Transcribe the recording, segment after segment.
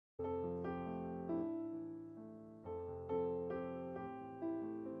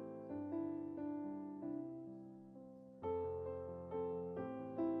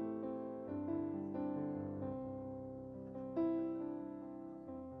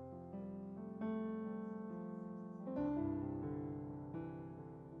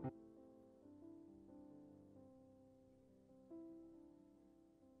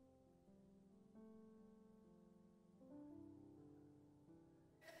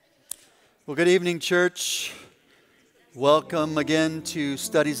Well, good evening, church. Welcome again to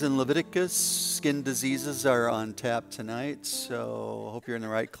Studies in Leviticus. Skin diseases are on tap tonight, so I hope you're in the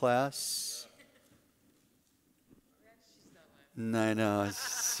right class. I know,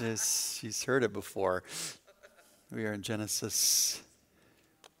 she's heard it before. We are in Genesis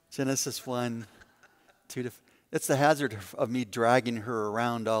 1, 2 to... It's the hazard of me dragging her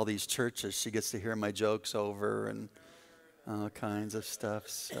around all these churches. She gets to hear my jokes over and all kinds of stuff,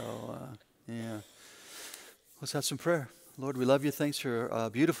 so yeah. Let's have some prayer. Lord, we love you. Thanks for a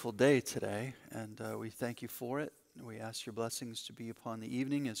beautiful day today, and we thank you for it. We ask your blessings to be upon the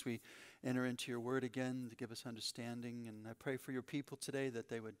evening as we enter into your word again to give us understanding. And I pray for your people today that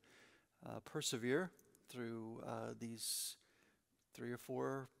they would persevere through these 3 or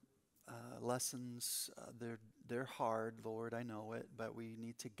 4 lessons. They're hard, Lord, I know it, but we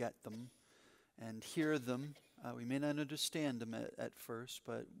need to get them and hear them. We may not understand them at first,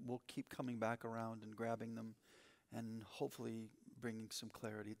 but we'll keep coming back around and grabbing them and hopefully bringing some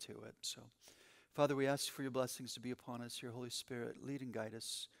clarity to it. So, Father, we ask for your blessings to be upon us, your Holy Spirit, lead and guide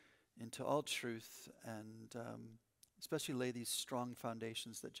us into all truth, and especially lay these strong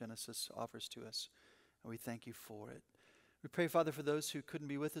foundations that Genesis offers to us. And we thank you for it. We pray, Father, for those who couldn't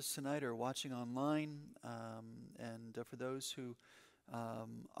be with us tonight or watching online, and for those who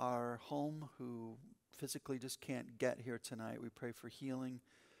are home, who physically just can't get here tonight. We pray for healing,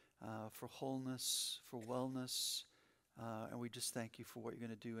 for wholeness, for wellness, and we just thank you for what you're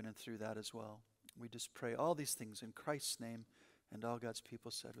going to do in and through that as well. We just pray all these things in Christ's name, and all God's people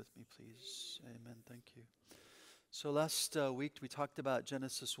said with me, please. Amen. Thank you. So last week we talked about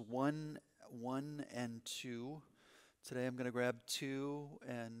Genesis 1 and 2. Today I'm going to grab 2,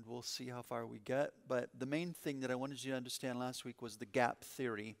 and we'll see how far we get. But the main thing that I wanted you to understand last week was the gap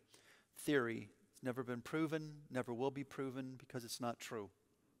theory. It's never been proven, never will be proven, because it's not true.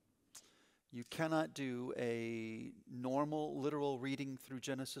 You cannot do a normal, literal reading through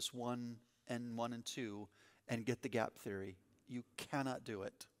Genesis 1 and 2 and get the gap theory. You cannot do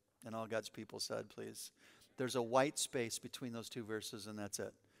it. And all God's people said, please. There's a white space between those 2 verses, and that's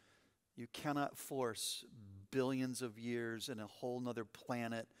it. You cannot force billions of years and a whole nother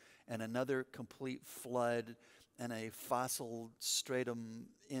planet and another complete flood and a fossil stratum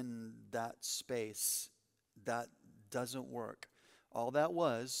in that space. That doesn't work. All that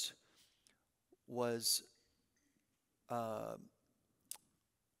was a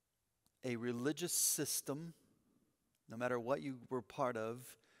religious system, no matter what you were part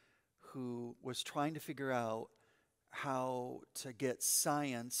of, who was trying to figure out how to get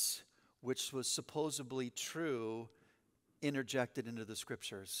science, which was supposedly true, interjected into the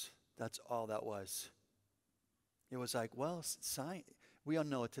scriptures. That's all that was. It was like, well, science, we all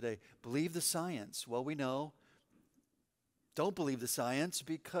know it today. Believe the science. Well, we know. Don't believe the science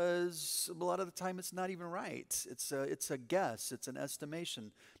because a lot of the time it's not even right. It's a guess. It's an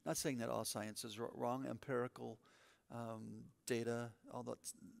estimation. Not saying that all science is wrong. Empirical data, although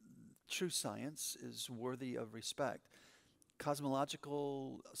true science is worthy of respect.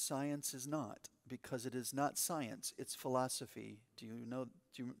 Cosmological science is not, because it is not science. It's philosophy. Do you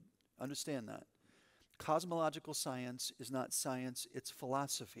understand that? Cosmological science is not science. It's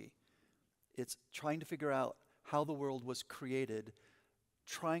philosophy. It's trying to figure out how the world was created,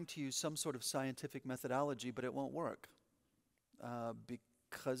 trying to use some sort of scientific methodology, but it won't work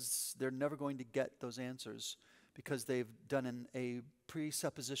because they're never going to get those answers because they've done a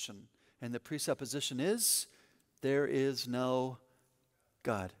presupposition. And the presupposition is there is no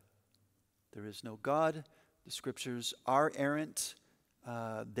God. There is no God. The scriptures are errant.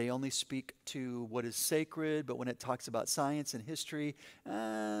 They only speak to what is sacred, but when it talks about science and history,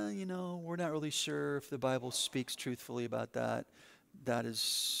 we're not really sure if the Bible speaks truthfully about that. That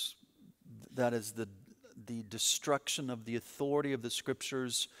is the destruction of the authority of the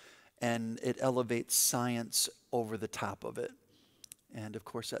scriptures, and it elevates science over the top of it. And of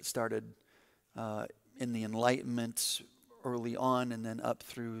course, that started in the Enlightenment early on, and then up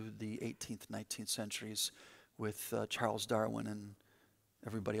through the 18th, 19th centuries with Charles Darwin and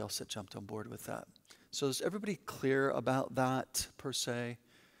everybody else that jumped on board with that. So is everybody clear about that, per se?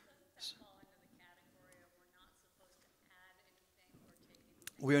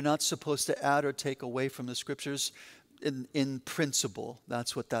 We are not supposed to add or take away from the scriptures in principle.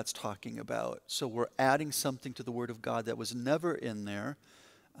 That's what that's talking about. So we're adding something to the Word of God that was never in there,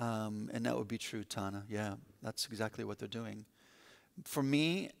 and that would be true, Tana. Yeah, that's exactly what they're doing. For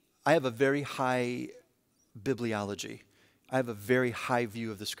me, I have a very high bibliology. I have a very high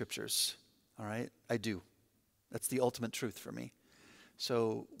view of the scriptures, all right? I do. That's the ultimate truth for me.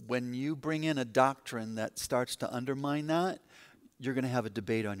 So when you bring in a doctrine that starts to undermine that, you're going to have a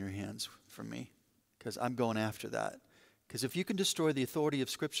debate on your hands from me, because I'm going after that. Because if you can destroy the authority of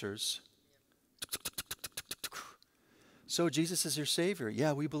scriptures, so Jesus is your Savior.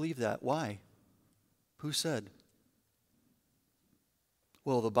 Yeah, we believe that. Why? Who said?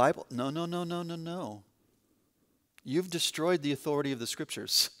 Well, the Bible. No, no, no, no, no, no. You've destroyed the authority of the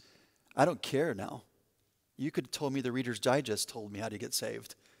scriptures. I don't care now. You could have told me the Reader's Digest told me how to get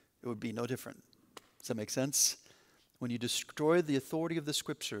saved. It would be no different. Does that make sense? When you destroy the authority of the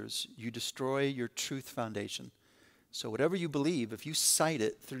scriptures, you destroy your truth foundation. So whatever you believe, if you cite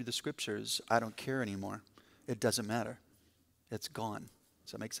it through the scriptures, I don't care anymore. It doesn't matter. It's gone.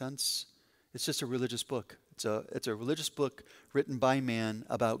 Does that make sense? It's just a religious book. It's a religious book written by man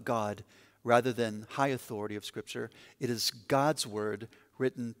about God rather than high authority of scripture. It is God's word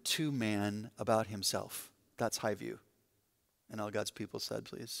written to man about himself. That's high view. And all God's people said,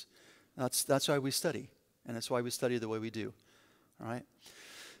 please. That's why we study. And that's why we study the way we do. All right?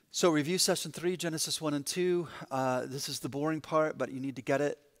 So review session 3, Genesis 1 and 2. This is the boring part, but you need to get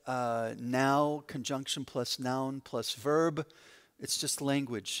it. Now, conjunction plus noun plus verb. It's just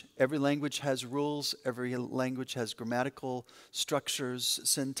language. Every language has rules. Every language has grammatical structures,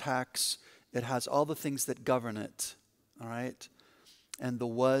 syntax. It has all the things that govern it. All right? And the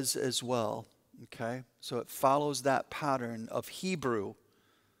was as well. Okay? So it follows that pattern of Hebrew.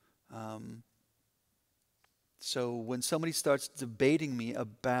 So when somebody starts debating me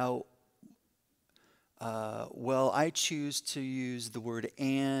about, well, I choose to use the word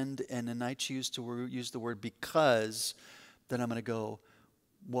and then I choose to use the word because, then I'm going to go,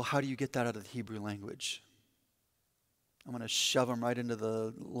 well, how do you get that out of the Hebrew language? I'm going to shove them right into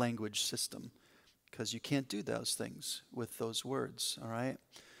the language system because you can't do those things with those words, all right?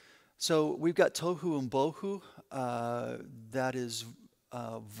 So we've got tohu and bohu. That is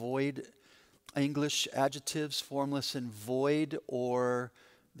void. English adjectives, formless and void, or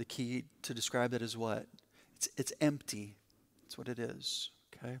the key to describe that is what? It's empty. That's what it is,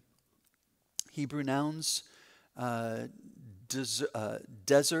 okay? Hebrew nouns,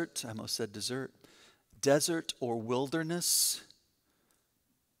 desert, I almost said dessert. Desert or wilderness,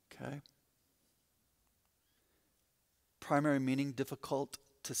 okay? Primary meaning, difficult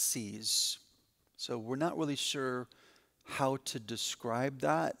to seize. So we're not really sure how to describe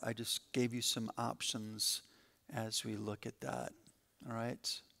that. I just gave you some options as we look at that. All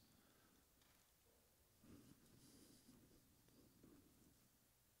right?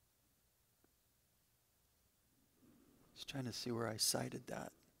 Just trying to see where I cited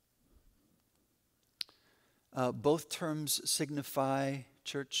that. Both terms signify,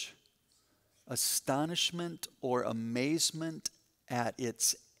 church, astonishment or amazement at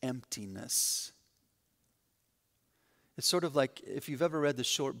its emptiness. It's sort of like if you've ever read the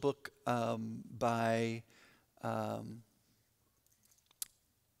short book by,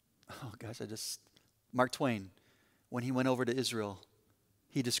 Mark Twain, when he went over to Israel,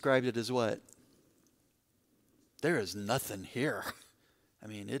 he described it as what? There is nothing here. I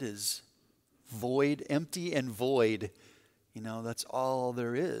mean, it is void, empty and void. You know, that's all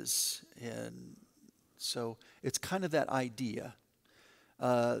there is. And so it's kind of that idea.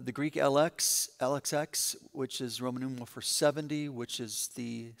 The Greek LXX, which is Roman numeral for 70, which is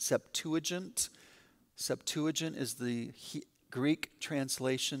the Septuagint. Septuagint is the Greek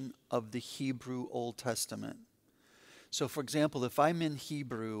translation of the Hebrew Old Testament. So, for example, if I'm in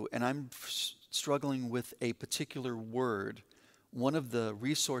Hebrew and I'm struggling with a particular word, one of the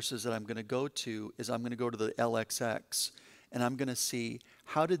resources that I'm going to go to is I'm going to go to the LXX, and I'm going to see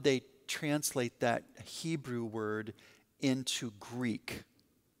how did they translate that Hebrew word into Greek,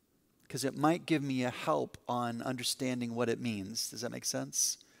 because it might give me a help on understanding what it means. Does that make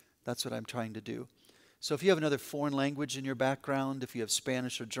sense? That's what I'm trying to do. So if you have another foreign language in your background, if you have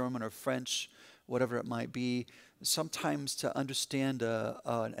Spanish or German or French, whatever it might be, sometimes to understand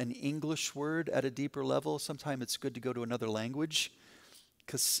an English word at a deeper level, sometimes it's good to go to another language,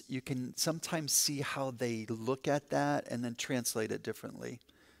 because you can sometimes see how they look at that and then translate it differently.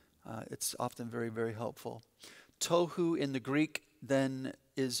 It's often very, very helpful. Tohu in the Greek then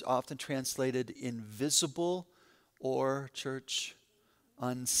is often translated invisible or, church,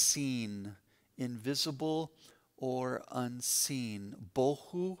 unseen. Invisible or unseen.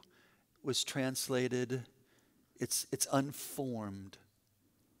 Bohu was translated, it's unformed.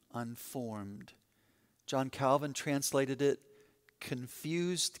 Unformed. John Calvin translated it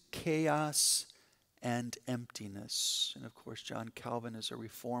confused chaos and emptiness. And of course, John Calvin is a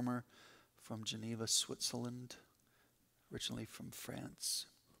reformer from Geneva, Switzerland, originally from France.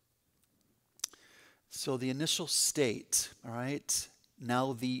 So the initial state, all right,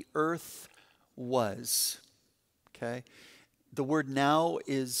 now the earth was, okay? The word now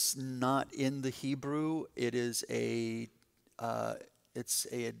is not in the Hebrew. It is an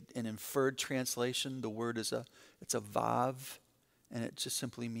inferred translation. The word it's a vav, and it just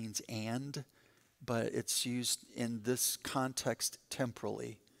simply means and, but it's used in this context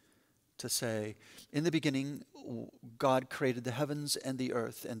temporally to say, in the beginning, God created the heavens and the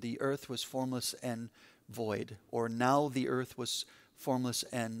earth was formless and void. Or now the earth was formless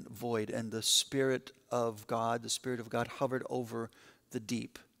and void, and the Spirit of God hovered over the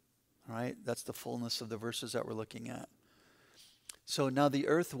deep. All right? That's the fullness of the verses that we're looking at. So now the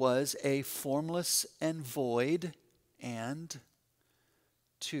earth was a formless and void, and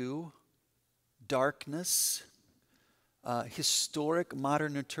two, darkness. Historic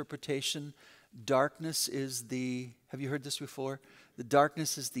modern interpretation, darkness is have you heard this before? The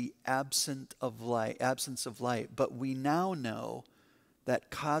darkness is the absence of light. But we now know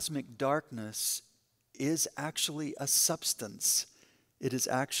that cosmic darkness is actually a substance. It is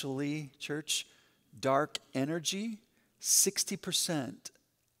actually, church, dark energy. 60%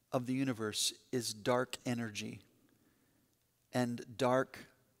 of the universe is dark energy. And dark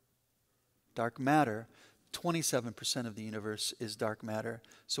matter, 27% of the universe is dark matter.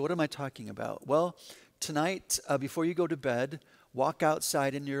 So what am I talking about? Well, tonight, before you go to bed, walk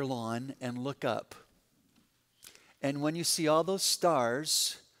outside in your lawn and look up. And when you see all those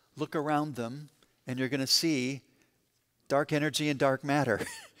stars, look around them, and you're going to see dark energy and dark matter.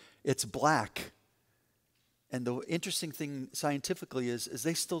 It's black. And the interesting thing scientifically is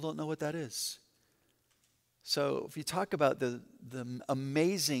they still don't know what that is. So if you talk about the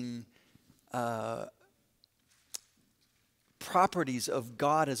amazing properties of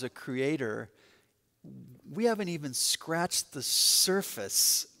God as a creator, we haven't even scratched the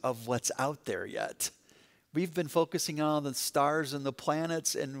surface of what's out there yet. We've been focusing on the stars and the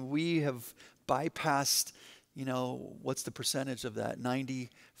planets, and we have bypassed, what's the percentage of that?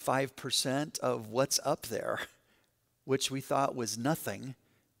 95% of what's up there, which we thought was nothing,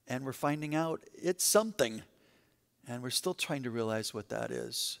 and we're finding out it's something, and we're still trying to realize what that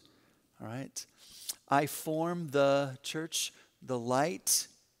is. All right? I form the light,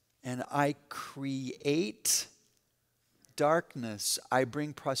 and I create darkness. I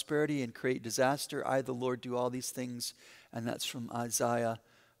bring prosperity and create disaster. I, the Lord, do all these things. And that's from Isaiah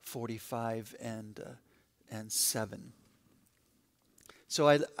 45 and 7.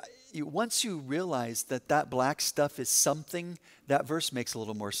 So once you realize that black stuff is something, that verse makes a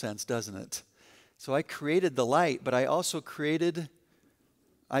little more sense, doesn't it? So I created the light, but I also created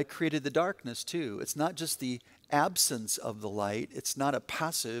the darkness too. It's not just the absence of the light. It's not a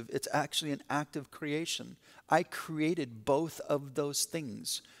passive. It's actually an active creation. I created both of those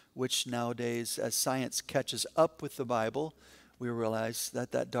things, which nowadays, as science catches up with the Bible, we realize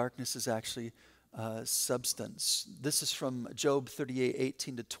that darkness is actually substance. This is from Job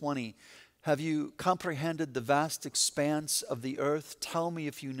 38:18-20. Have you comprehended the vast expanse of the earth? Tell me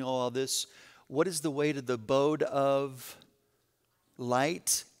if you know all this. What is the way to the abode of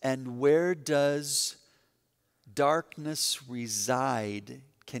light, and where does darkness reside?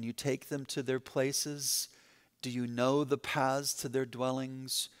 Can you take them to their places? Do you know the paths to their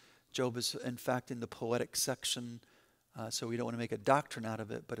dwellings? Job is, in fact, in the poetic section, so we don't want to make a doctrine out of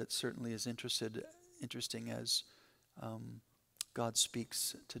it, but it certainly is interesting as God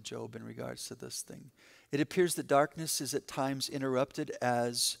speaks to Job in regards to this thing. It appears that darkness is at times interrupted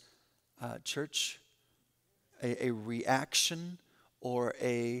as a reaction or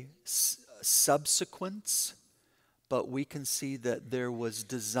a subsequence, but we can see that there was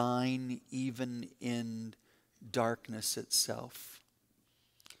design even in darkness itself.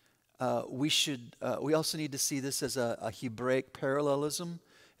 We also need to see this as a Hebraic parallelism.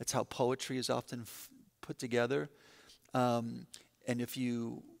 It's how poetry is often put together. And if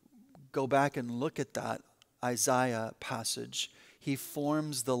you go back and look at that Isaiah passage, he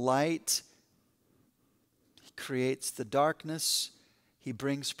forms the light, he creates the darkness, he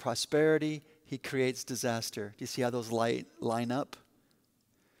brings prosperity, he creates disaster. Do you see how those line up?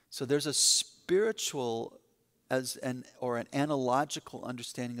 So there's a spiritual an analogical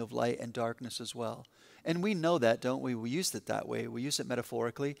understanding of light and darkness as well. And we know that, don't we? We use it that way. We use it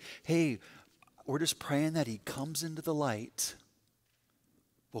metaphorically. Hey, we're just praying that he comes into the light.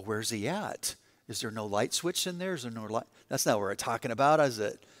 Well, where's he at? Is there no light switch in there? Is there no light? That's not what we're talking about, is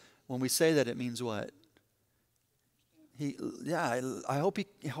it? When we say that, it means what? I hope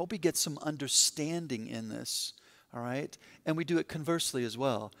he gets some understanding in this, all right? And we do it conversely as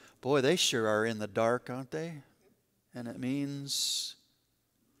well. Boy, they sure are in the dark, aren't they? And it means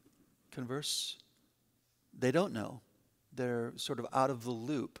converse. They don't know. They're sort of out of the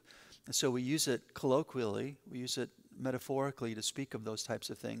loop. And so we use it colloquially. We use it metaphorically to speak of those types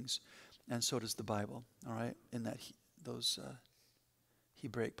of things, and so does the Bible, all right, in that those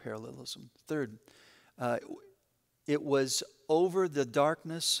Hebraic parallelism. Third, it was over the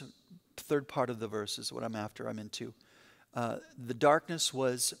darkness, third part of the verse is what I'm into. The darkness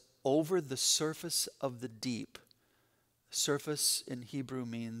was over the surface of the deep. Surface in Hebrew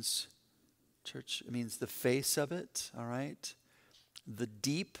means, church, it means the face of it, all right? The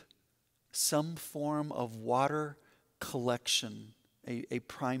deep, some form of water collection, a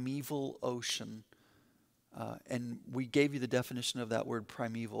primeval ocean. And we gave you the definition of that word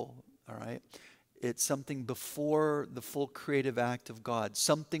primeval, all right? It's something before the full creative act of God.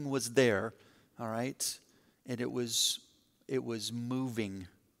 Something was there, all right? And it was moving.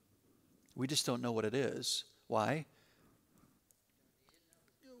 We just don't know what it is. Why?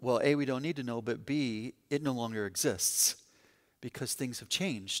 Well, A, we don't need to know, but B, it no longer exists because things have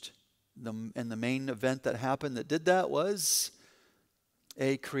changed. And the main event that happened that did that was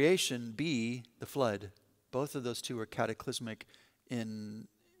A, creation, B, the flood. Both of those two are cataclysmic in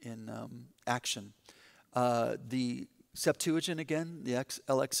action. The Septuagint again, the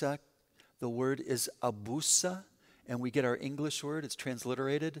LXX, the word is abusa, and we get our English word, it's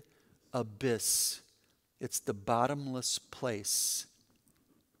transliterated, abyss. It's the bottomless place.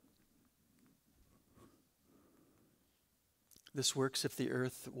 This works if the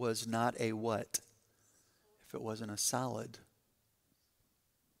earth was not a what? If it wasn't a solid.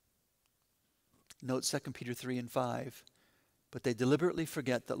 Note 2 Peter 3 and 5. But they deliberately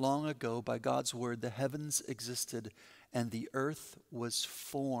forget that long ago, by God's word, the heavens existed, and the earth was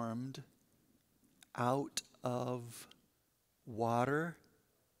formed out of water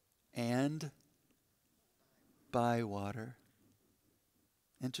and by water.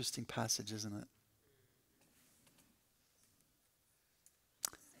 Interesting passage, isn't it?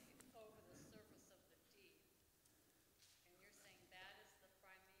 Over the surface of the deep. And you're saying that is the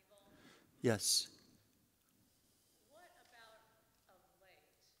primeval? Yes. What about of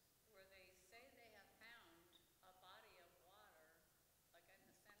late, where they say they have found a body of water, like in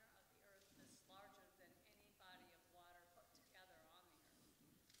the center of the earth, that's larger than any body of water put together on the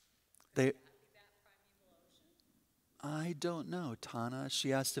earth? They, Could that be that primeval ocean? I don't know, Tana.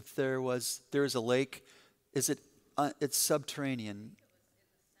 She asked if there's a lake. Is it? It's subterranean. It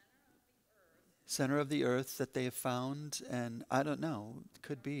was in the Center of the earth that they have found, and I don't know.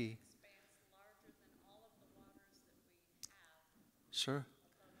 Could be. expanse larger than all of the waters that we have. Sure.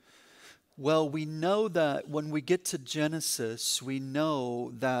 Well, we know that when we get to Genesis, we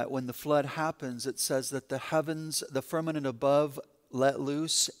know that when the flood happens, it says that the heavens, the firmament above let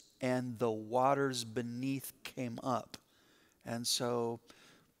loose, and the waters beneath came up. And so,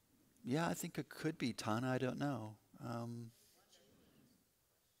 yeah, I think it could be, Tana. I don't know.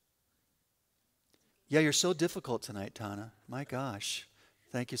 Yeah, you're so difficult tonight, Tana. My gosh.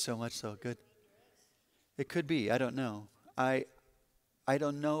 Thank you so much, though. Good. It could be. I don't know. I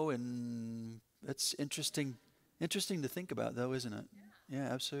don't know, and it's interesting to think about, though, isn't it? Yeah,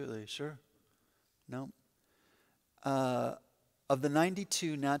 absolutely. Sure. No. Of the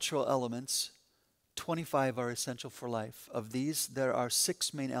 92 natural elements, 25 are essential for life. Of these, there are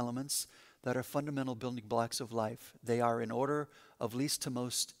 6 main elements that are fundamental building blocks of life. They are in order of least to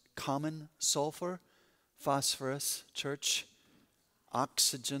most common: sulfur, phosphorus, church,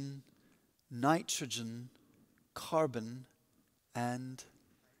 oxygen, nitrogen, carbon, and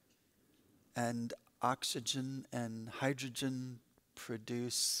oxygen and hydrogen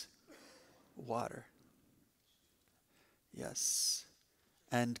produce water. Yes.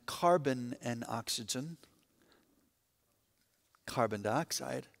 And carbon and oxygen, carbon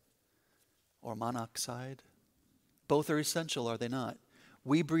dioxide or monoxide, both are essential, are they not?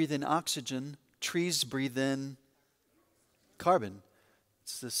 We breathe in oxygen, trees breathe in carbon.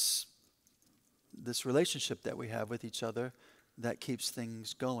 It's this relationship that we have with each other that keeps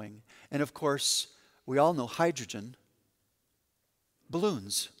things going. And of course, we all know hydrogen,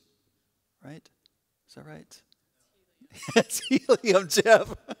 balloons, right? Is that right? It's helium,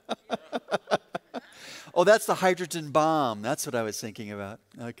 Jeff. Oh, that's the hydrogen bomb. That's what I was thinking about.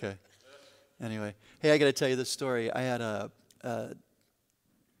 Okay. Anyway, hey, I got to tell you this story. I had what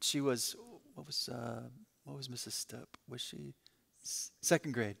was Mrs. Stepp? Was she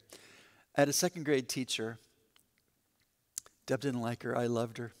second grade? I had a second grade teacher. Deb didn't like her. I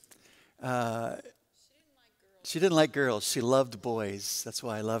loved her. She didn't like girls. She loved boys. That's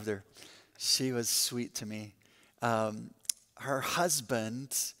why I loved her. She was sweet to me. Her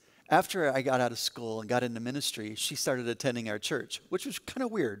husband, after I got out of school and got into ministry, she started attending our church, which was kind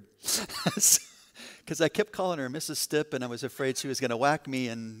of weird. Because I kept calling her Mrs. Stipp, and I was afraid she was going to whack me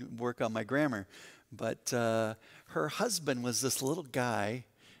and work on my grammar. But her her husband was this little guy,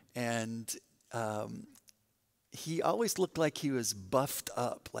 and he always looked like he was buffed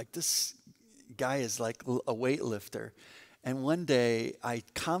up. Like this guy is like a weightlifter. And one day I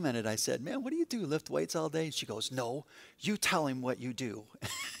commented, I said, "Man, what do you do? Lift weights all day?" And she goes, "No, you tell him what you do."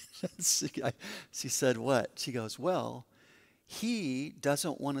 She said, "What?" She goes, "Well, he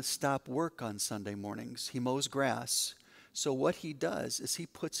doesn't want to stop work on Sunday mornings. He mows grass. So what he does is he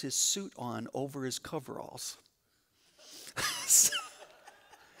puts his suit on over his coveralls."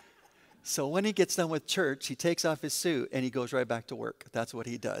 So when he gets done with church, he takes off his suit and he goes right back to work. That's what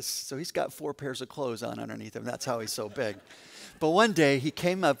he does. So he's got 4 pairs of clothes on underneath him. That's how he's so big. But one day he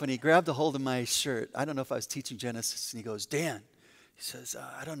came up and he grabbed a hold of my shirt. I don't know if I was teaching Genesis. And he goes, "Dan," he says,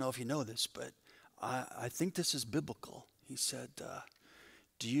 "I don't know if you know this, but I think this is biblical." He said,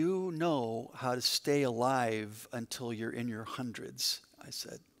 "Do you know how to stay alive until you're in your hundreds?" I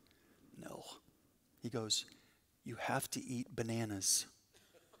said, "No." He goes, "You have to eat bananas."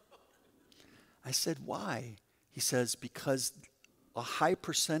 I said, "Why?" He says, "Because a high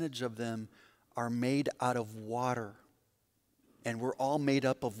percentage of them are made out of water. And we're all made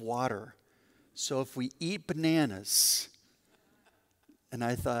up of water. So if we eat bananas," and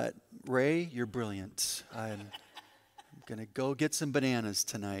I thought, "Ray, you're brilliant. I'm going to go get some bananas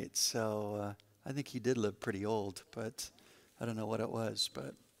tonight." So I think he did live pretty old, but I don't know what it was.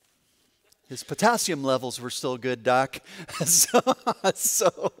 But his potassium levels were still good, Doc.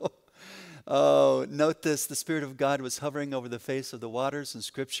 Note this. The Spirit of God was hovering over the face of the waters, and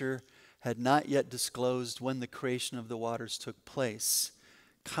Scripture had not yet disclosed when the creation of the waters took place.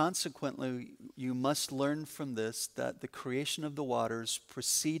 Consequently, you must learn from this that the creation of the waters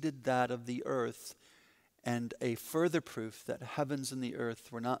preceded that of the earth, and a further proof that heavens and the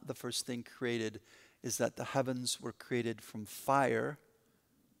earth were not the first thing created is that the heavens were created from fire.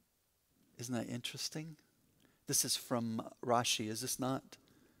 Isn't that interesting? This is from Rashi, is this not?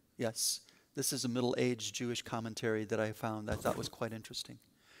 Yes. This is a middle-aged Jewish commentary that I found I thought was quite interesting.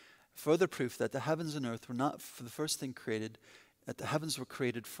 Further proof that the heavens and earth were not for the first thing created, that the heavens were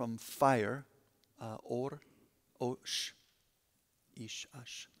created from fire, osh, ish,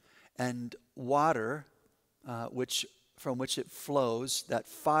 ash, and water, from which it flows, that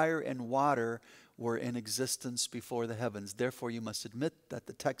fire and water were in existence before the heavens. Therefore, you must admit that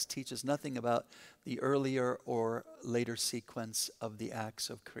the text teaches nothing about the earlier or later sequence of the acts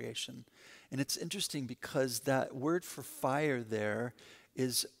of creation. And it's interesting because that word for fire there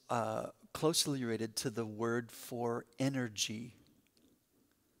is closely related to the word for energy.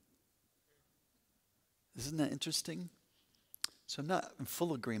 Isn't that interesting? So I'm not in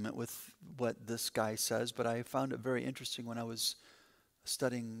full agreement with what this guy says, but I found it very interesting when I was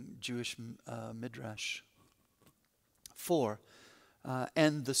studying Jewish Midrash. 4,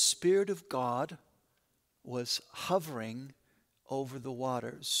 and the Spirit of God was hovering over the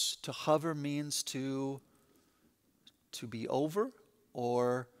waters. To hover means to be over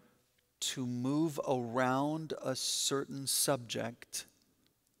or to move around a certain subject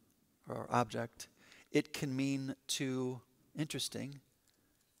or object. It can mean to, interesting,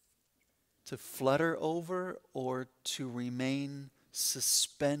 to flutter over or to remain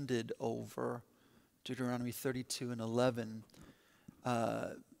suspended over. Deuteronomy 32:11.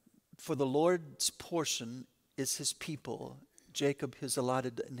 For the Lord's portion is his people, Jacob his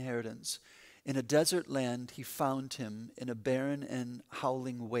allotted inheritance. In a desert land he found him, in a barren and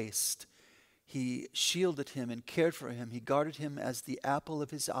howling waste. He shielded him and cared for him. He guarded him as the apple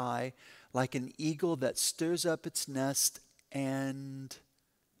of his eye, like an eagle that stirs up its nest and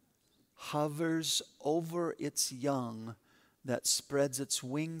hovers over its young, that spreads its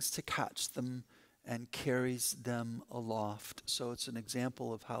wings to catch them and carries them aloft. So it's an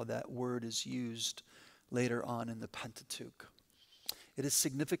example of how that word is used later on in the Pentateuch. It is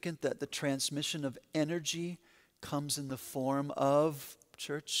significant that the transmission of energy comes in the form of,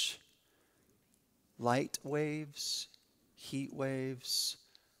 church, light waves, heat waves,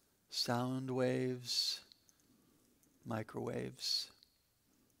 sound waves, microwaves.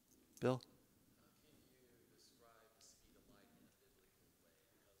 Bill?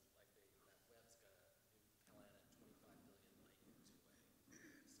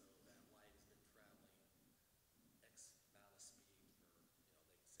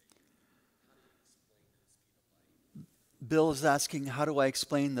 Bill is asking, how do I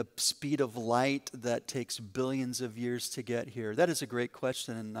explain the speed of light that takes billions of years to get here? That is a great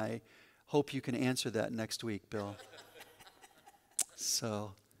question, and I hope you can answer that next week, Bill.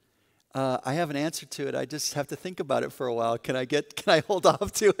 So, I have an answer to it. I just have to think about it for a while. Can I hold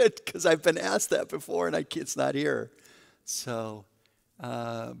off to it? Because I've been asked that before, and it's not here. So,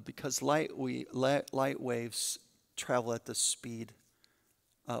 because light waves travel at the speed,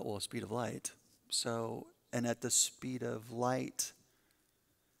 speed of light. So, and at the speed of light,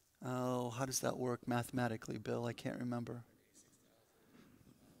 oh, how does that work mathematically, Bill? I can't remember.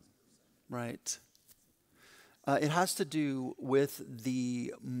 Right. It has to do with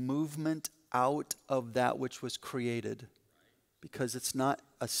the movement out of that which was created, because it's not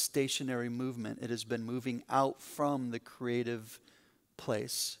a stationary movement. It has been moving out from the creative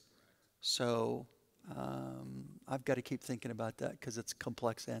place. So I've got to keep thinking about that because it's a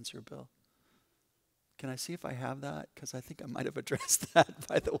complex answer, Bill. Can I see if I have that? Because I think I might have addressed that,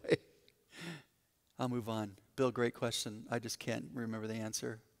 by the way. I'll move on. Bill, great question. I just can't remember the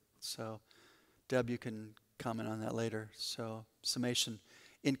answer. So, Deb, you can comment on that later. So, summation.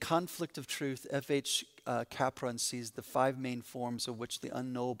 In conflict of truth, F.H. Capron sees the five main forms of which the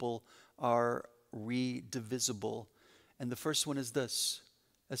unknowable are redivisible. And the first one is this.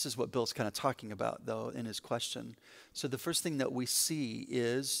 This is what Bill's kind of talking about, though, in his question. So the first thing that we see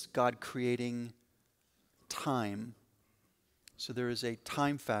is God creating time. So there is a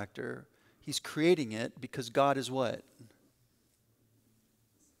time factor. He's creating it because God is what?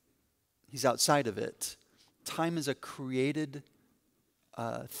 He's outside of it. Time is a created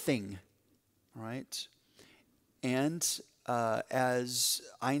thing, right? And as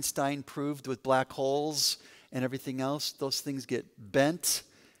Einstein proved with black holes and everything else, those things get bent.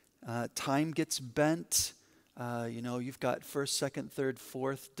 Time gets bent. You've got first, second, third,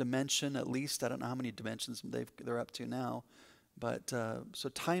 fourth dimension at least. I don't know how many dimensions they're up to now. But so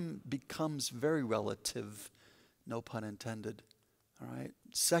time becomes very relative, no pun intended. All right.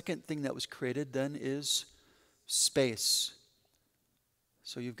 Second thing that was created then is space.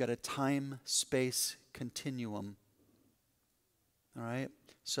 So you've got a time-space continuum. All right.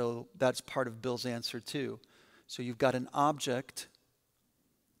 So that's part of Bill's answer too. So you've got an object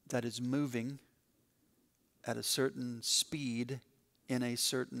that is moving at a certain speed in a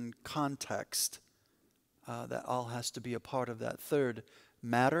certain context. That all has to be a part of that. Third,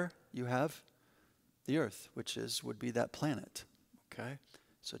 matter, you have the earth, which would be that planet. Okay?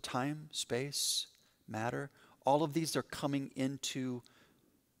 So time, space, matter, all of these are coming into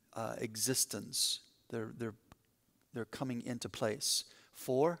existence. They're coming into place.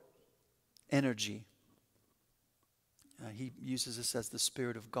 Four, energy. He uses this as the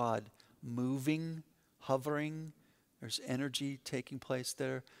Spirit of God moving, hovering. There's energy taking place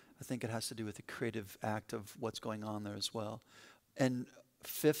there. I think it has to do with the creative act of what's going on there as well. And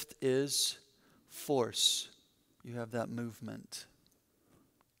fifth is force. You have that movement.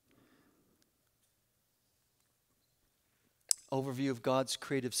 Overview of God's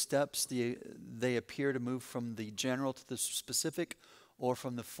creative steps. They appear to move from the general to the specific, or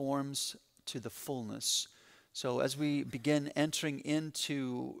from the forms to the fullness. So as we begin entering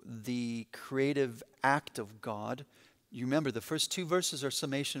into the creative act of God, you remember the first two verses are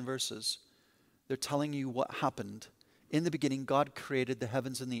summation verses. They're telling you what happened. In the beginning, God created the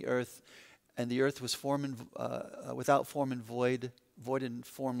heavens and the earth was without form and void and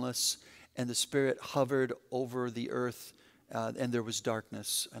formless, and the Spirit hovered over the earth, and there was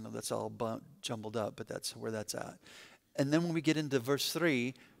darkness. I know that's all jumbled up, but that's where that's at. And then when we get into verse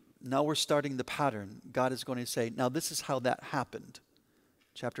 3, now we're starting the pattern. God is going to say, now this is how that happened.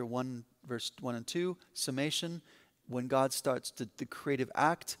 Chapter 1, verse 1 and 2, summation. When God starts the creative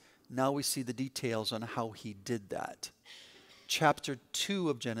act, now we see the details on how he did that. Chapter 2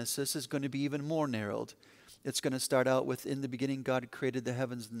 of Genesis is going to be even more narrowed. It's going to start out with, in the beginning, God created the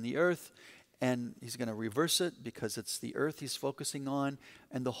heavens and the earth, and he's going to reverse it because it's the earth he's focusing on,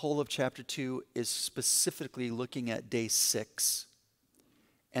 and the whole of chapter 2 is specifically looking at day 6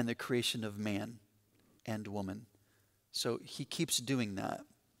 and the creation of man and woman. So he keeps doing that.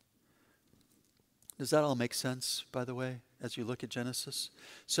 Does that all make sense, by the way, as you look at Genesis?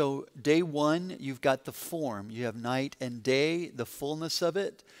 So day 1, you've got the form. You have night and day, the fullness of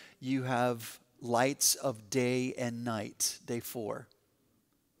it. You have lights of day and night, day 4,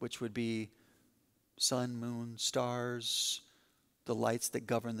 which would be sun, moon, stars, the lights that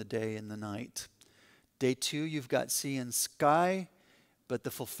govern the day and the night. Day 2, you've got sea and sky, but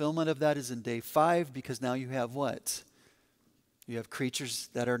the fulfillment of that is in day 5, because now you have what? You have creatures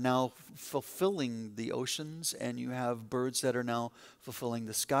that are now fulfilling the oceans, and you have birds that are now fulfilling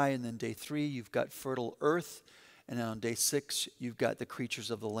the sky. And then day 3, you've got fertile earth. And then on day 6, you've got the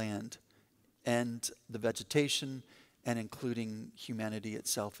creatures of the land and the vegetation, and including humanity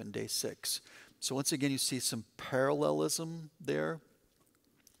itself in day 6. So once again, you see some parallelism there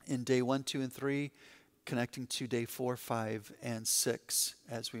in day 1, 2, and 3, connecting to day 4, 5, and 6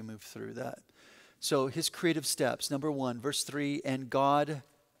 as we move through that. So his creative steps. Number 1, verse 3, and God,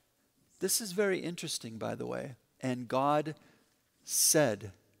 this is very interesting, by the way. and God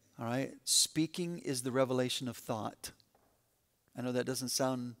said. All right? Speaking is the revelation of thought. I know that doesn't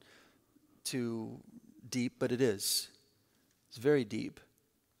sound too deep, but it is. It's very deep.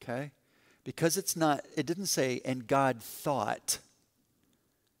 Okay? Because it didn't say, and God thought.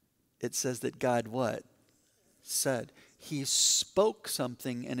 It says that God what? Said. He spoke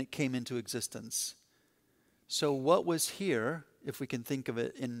something and it came into existence. So what was here, if we can think of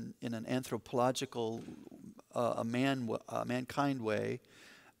it in an anthropological, mankind way,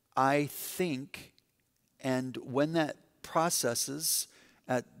 I think, and when that processes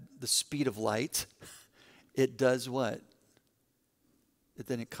at the speed of light, it does what?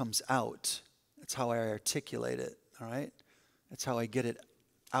 Then it comes out. That's how I articulate it, all right? That's how I get it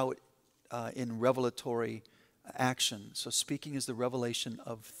out in revelatory action. So speaking is the revelation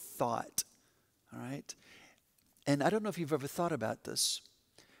of thought, all right? And I don't know if you've ever thought about this,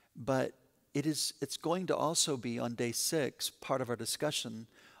 but it's going to also be on day 6, part of our discussion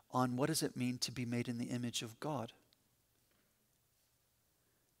on what does it mean to be made in the image of God.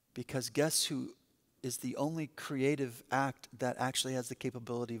 Because guess who is the only creative act that actually has the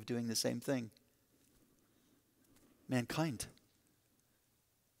capability of doing the same thing? Mankind.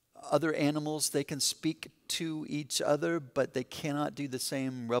 Other animals, they can speak to each other, but they cannot do the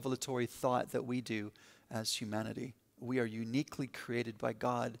same revelatory thought that we do as humanity. We are uniquely created by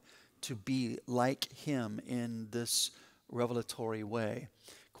God to be like Him in this revelatory way.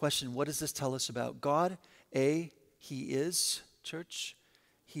 Question, what does this tell us about God? A, He is, church.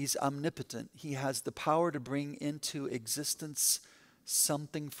 He's omnipotent. He has the power to bring into existence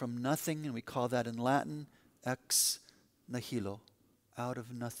something from nothing, and we call that in Latin ex nihilo. Out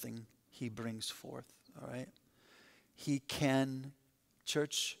of nothing, He brings forth. All right? He can,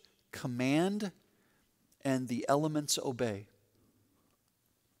 church, command, and the elements obey.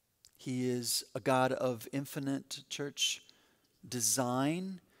 He is a God of infinite, church,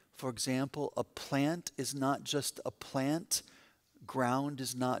 design. For example, a plant is not just a plant. Ground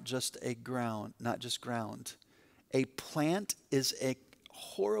is not just ground. A plant is a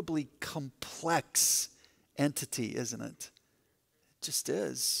horribly complex entity, isn't it? It just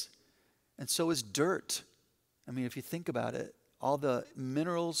is. And so is dirt. I mean, if you think about it, all the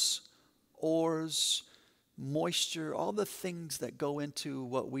minerals, ores, moisture, all the things that go into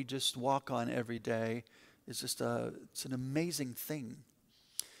what we just walk on every day is just it's an amazing thing.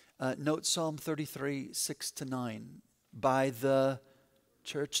 Note Psalm 33, 6-9. By the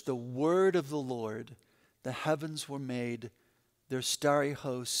church, the word of the Lord, the heavens were made, their starry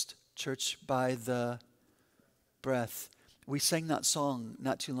host, church, by the breath. We sang that song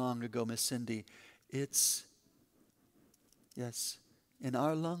not too long ago, Miss Cindy. It's, yes, in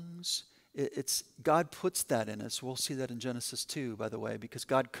our lungs. It's God puts that in us. We'll see that in Genesis 2, by the way, because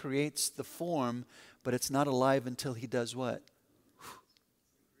God creates the form, but it's not alive until He does what?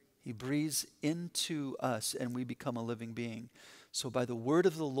 He breathes into us and we become a living being. So by the word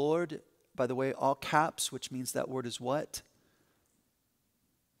of the Lord, by the way, all caps, which means that word is what?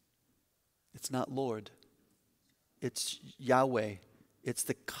 It's not Lord. It's Yahweh. It's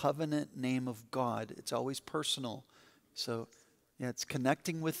the covenant name of God. It's always personal. So yeah, it's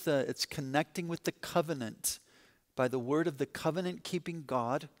connecting with the covenant. By the word of the covenant-keeping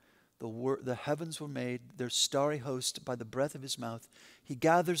God, the heavens were made, their starry host, by the breath of His mouth. He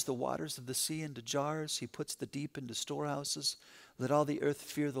gathers the waters of the sea into jars. He puts the deep into storehouses. Let all the earth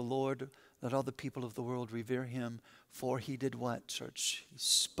fear the Lord. Let all the people of the world revere Him. For He did what, church? He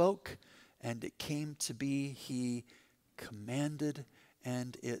spoke, and it came to be. He commanded,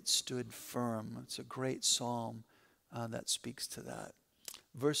 and it stood firm. It's a great psalm that speaks to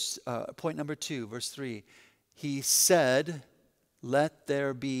that. Point number 2, verse 3. He said, let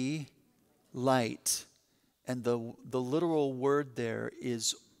there be light. And the literal word there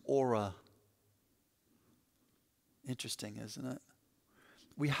is aura. Interesting, isn't it?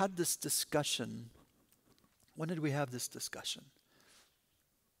 We had this discussion. When did we have this discussion?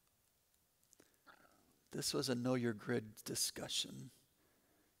 This was a Know Your Grid discussion.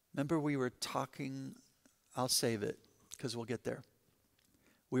 Remember we were talking, I'll save it because we'll get there.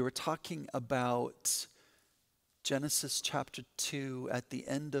 We were talking about Genesis chapter 2 at the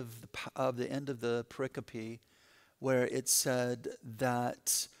end of the pericope, where it said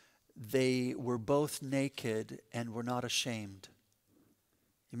that they were both naked and were not ashamed.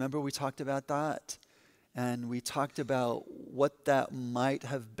 You remember we talked about that? And we talked about what that might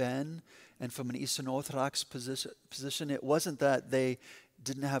have been. And from an Eastern Orthodox position, it wasn't that they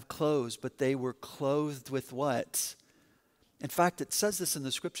didn't have clothes, but they were clothed with what? In fact, it says this in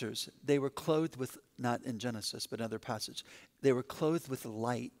the scriptures. They were clothed with, not in Genesis, but another passage. They were clothed with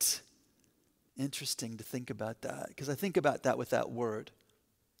light. Interesting to think about that, because I think about that with that word.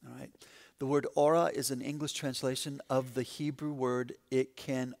 All right. The word aura is an English translation of the Hebrew word. It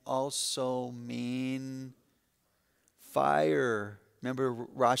can also mean fire. Remember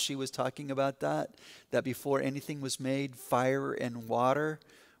Rashi was talking about that? That before anything was made, fire and water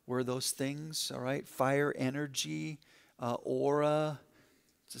were those things, all right? Fire, energy, aura,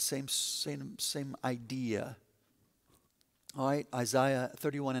 it's the same idea. All right, Isaiah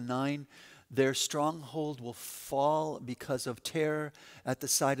 31:9. Their stronghold will fall because of terror at the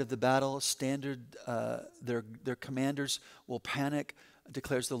sight of the battle. Their commanders will panic,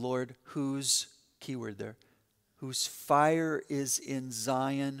 declares the Lord, whose, keyword there, whose fire is in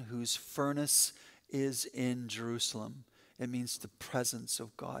Zion, whose furnace is in Jerusalem. It means the presence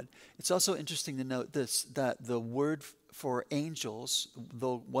of God. It's also interesting to note this, that the word for angels,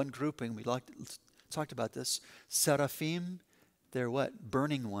 the one grouping, talked about this, seraphim, they're what?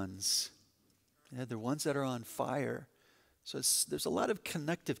 Burning ones. Yeah, they're ones that are on fire. So there's a lot of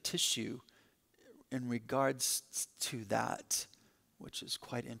connective tissue in regards to that, which is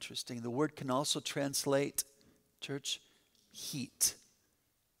quite interesting. The word can also translate, church, heat.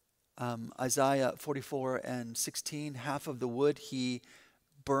 Isaiah 44:16, half of the wood he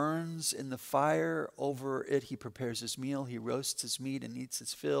burns in the fire. Over it he prepares his meal. He roasts his meat and eats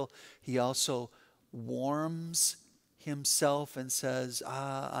his fill. He also warms himself and says,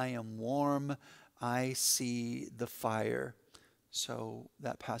 I am warm. I see the fire. So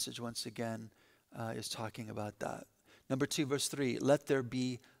that passage once again is talking about that. Number 2, verse 3, let there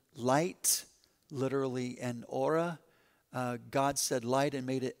be light, literally an aura. God said light and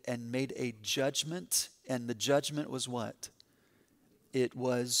made a judgment, and the judgment was what? It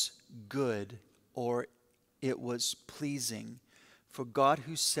was good, or it was pleasing. For God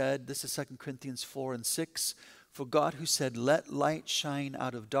who said, this is 2 Corinthians 4:6, for God who said, let light shine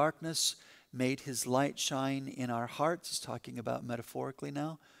out of darkness, made his light shine in our hearts, he's talking about metaphorically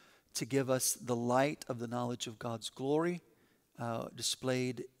now, to give us the light of the knowledge of God's glory,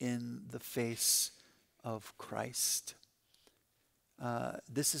 displayed in the face of Christ.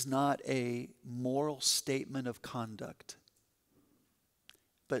 This is not a moral statement of conduct,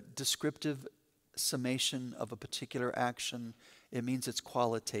 but descriptive summation of a particular action. It means it's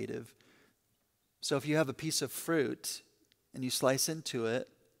qualitative. So if you have a piece of fruit and you slice into it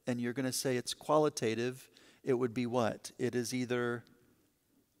and you're going to say it's qualitative, it would be what? It is either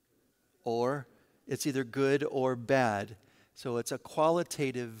good or bad. So it's a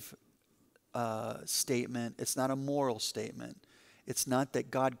qualitative statement. It's not a moral statement. It's not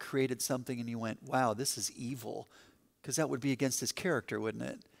that God created something and you went, wow, this is evil. Because that would be against his character, wouldn't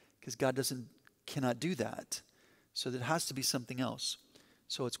it? Because God cannot do that. So there has to be something else.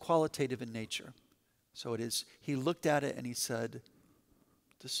 So it's qualitative in nature. So it is, he looked at it and he said,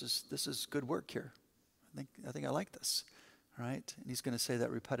 this is good work here. I think I like this. All right? And he's going to say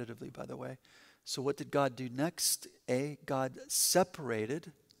that repetitively, by the way. So what did God do next? God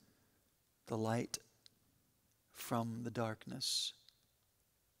separated the light from the darkness.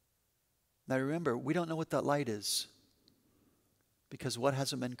 Now remember, we don't know what that light is, because what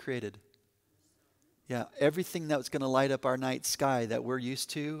hasn't been created? Yeah, everything that was going to light up our night sky that we're used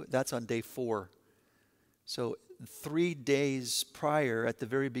to, that's on day 4. So 3 days prior, at the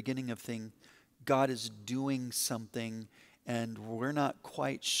very beginning of thing, God is doing something, and we're not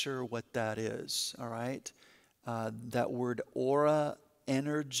quite sure what that is, all right? That word aura,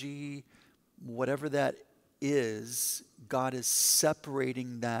 energy, whatever that is, God is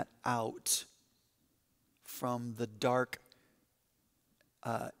separating that out from the dark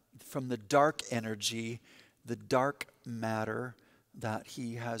energy, the dark matter that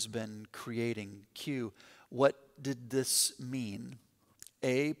he has been creating. Q. What did this mean?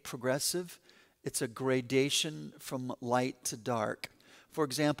 Progressive. It's a gradation from light to dark. For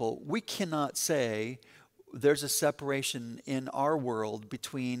example, we cannot say there's a separation in our world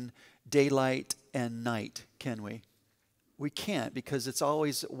between daylight and night, can we? We can't, because it's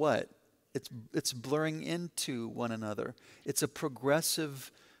always what? It's blurring into one another. It's a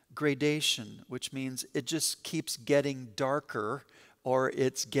progressive gradation, which means it just keeps getting darker or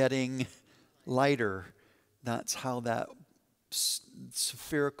it's getting lighter. That's how that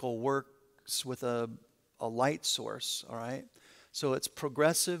spherical works with a light source, all right? So it's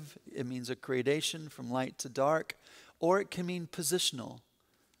progressive. It means a gradation from light to dark, or it can mean positional.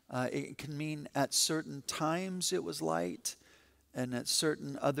 It can mean at certain times it was light, and at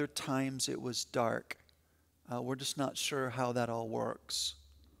certain other times it was dark. We're just not sure how that all works.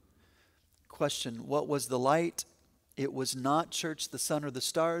 Question, what was the light? It was not, church, the sun or the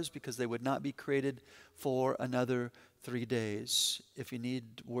stars, because they would not be created for another 3 days. If you need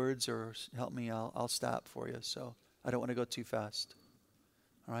words or help me, I'll stop for you. So I don't want to go too fast.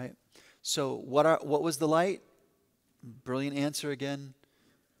 All right. So what was the light? Brilliant answer again.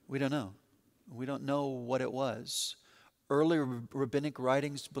 We don't know. We don't know what it was. Early rabbinic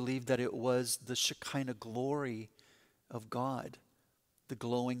writings believed that it was the Shekinah glory of God, the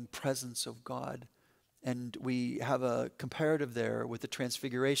glowing presence of God. And we have a comparative there with the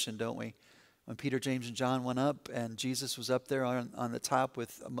transfiguration, don't we? When Peter, James, and John went up and Jesus was up there on the top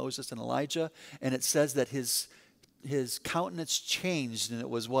with Moses and Elijah, and it says that his countenance changed, and it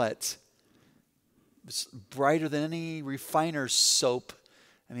was what? It was brighter than any refiner's soap.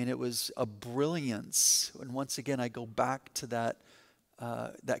 I mean, it was a brilliance. And once again, I go back to that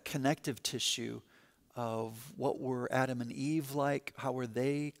connective tissue of what were Adam and Eve like? How were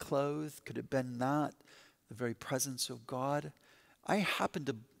they clothed? Could it have been not the very presence of God? I happen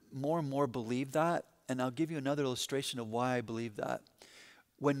to more and more believe that, and I'll give you another illustration of why I believe that.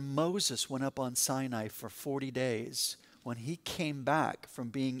 When Moses went up on Sinai for 40 days, when he came back from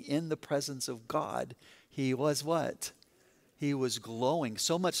being in the presence of God, he was what? He was glowing,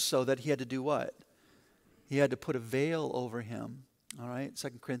 so much so that he had to do what? He had to put a veil over him. All right, 2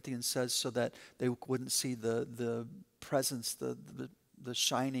 Corinthians says so that they wouldn't see the presence, the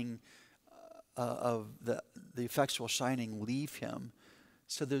shining of the effectual shining leave him.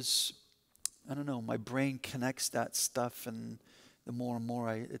 So there's, I don't know, my brain connects that stuff, and the more and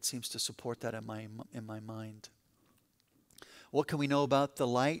more it seems to support that in my mind. What can we know about the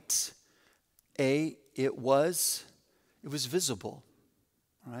light? A, it was visible,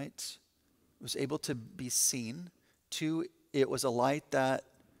 right? It was able to be seen. 2, it was a light that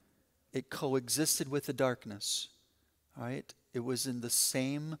it coexisted with the darkness, right? It was in the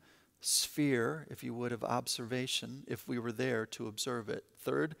same sphere, if you would, of observation, if we were there to observe it.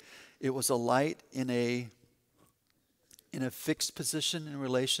 3rd, it was a light in a fixed position in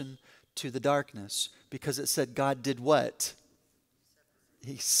relation to the darkness, because it said God did what?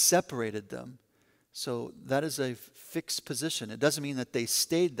 He separated them. So that is a fixed position. It doesn't mean that they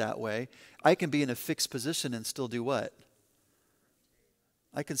stayed that way. I can be in a fixed position and still do what?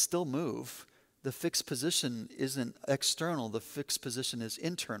 I can still move. The fixed position isn't external. The fixed position is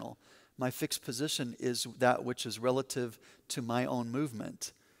internal. My fixed position is that which is relative to my own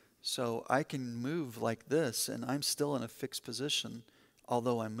movement. So I can move like this, and I'm still in a fixed position,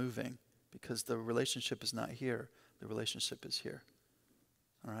 although I'm moving, because the relationship is not here. The relationship is here.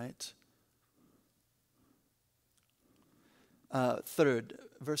 All right? 3rd,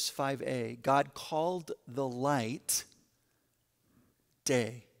 verse 5a, God called the light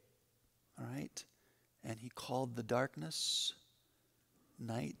day. All right? And he called the darkness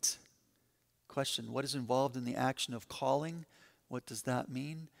night. Question, what is involved in the action of calling? What does that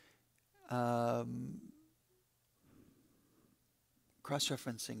mean?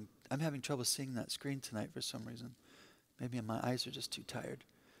 Cross-referencing. I'm having trouble seeing that screen tonight for some reason. Maybe my eyes are just too tired.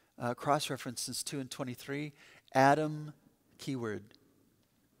 Cross-references 2 and 23. Adam, keyword,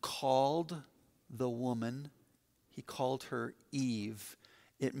 called the woman. He called her Eve.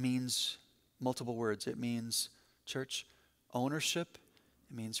 It means multiple words. It means, church, ownership.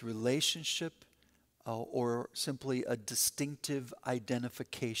 It means relationship, or simply a distinctive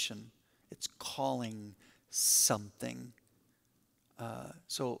identification. It's calling something.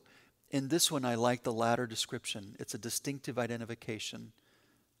 So in this one, I like the latter description. It's a distinctive identification.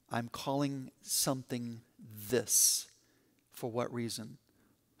 I'm calling something this. For what reason?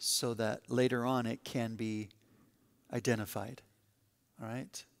 So that later on it can be identified. All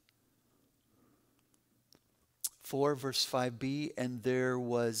right? 4 verse 5b, and there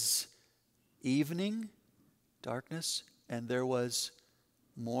was evening, darkness, and there was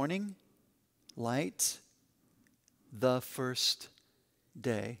morning, light, the first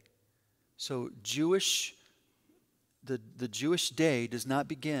day. So the Jewish day does not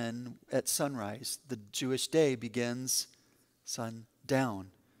begin at sunrise. The Jewish day begins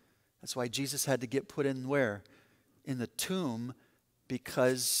sundown. That's why Jesus had to get put in where? In the tomb,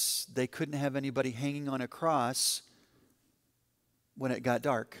 because they couldn't have anybody hanging on a cross when it got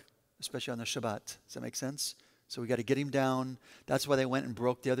dark, especially on the Shabbat. Does that make sense? So we got to get him down. That's why they went and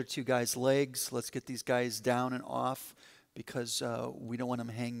broke the other 2 guys' legs. Let's get these guys down and off, because we don't want them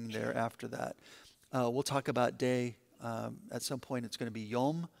hanging there after that. We'll talk about day. At some point it's going to be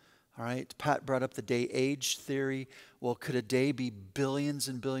Yom. All right. Pat brought up the day-age theory. Well, could a day be billions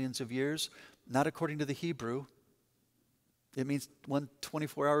and billions of years? Not according to the Hebrew. It means one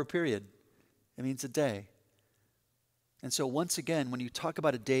 24-hour period. It means a day. And so once again, when you talk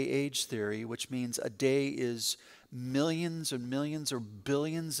about a day-age theory, which means a day is millions and millions or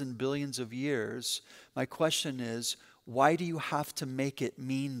billions and billions of years, my question is, why do you have to make it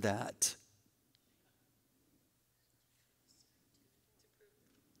mean that?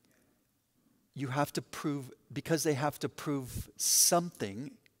 You have to prove, because they have to prove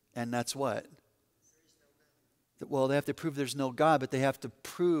something, and that's what? Well, they have to prove there's no God, but they have to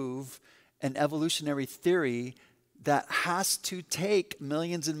prove an evolutionary theory that has to take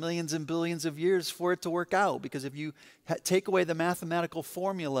millions and millions and billions of years for it to work out. Because if you take away the mathematical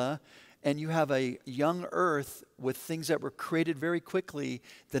formula and you have a young Earth with things that were created very quickly,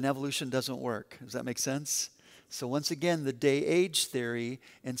 then evolution doesn't work. Does that make sense? So once again, the day-age theory,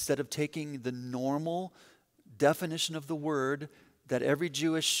 instead of taking the normal definition of the word that every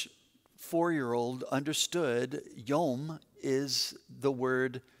Jewish 4-year-old understood, yom is the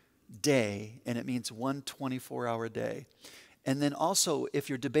word day, and it means 1 24-hour day. And then also, if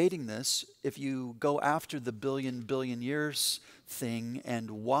you're debating this, if you go after the billion years thing, and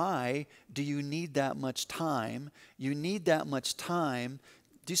why do you need that much time? You need that much time.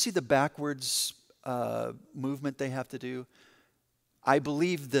 Do you see the backwards movement they have to do? I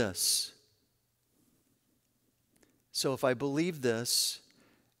believe this. So if I believe this,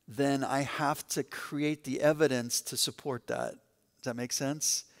 then I have to create the evidence to support that. Does that make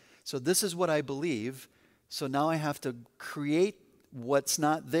sense? So this is what I believe. So now I have to create what's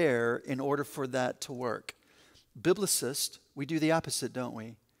not there in order for that to work. Biblicists, we do the opposite, don't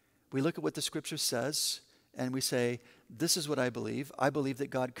we? We look at what the scripture says and we say, this is what I believe. I believe that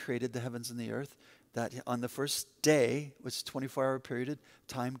God created the heavens and the earth, that on the first day, which is a 24-hour period of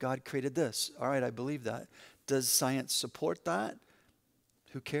time, God created this. All right, I believe that. Does science support that?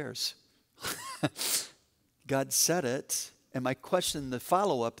 Who cares? God said it. And my question, the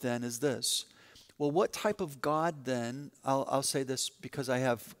follow-up then is this. Well, what type of God then, I'll say this because I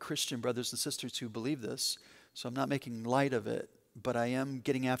have Christian brothers and sisters who believe this, so I'm not making light of it, but I am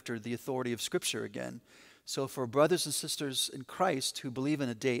getting after the authority of Scripture again. So for brothers and sisters in Christ who believe in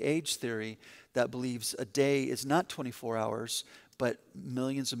a day-age theory that believes a day is not 24 hours, but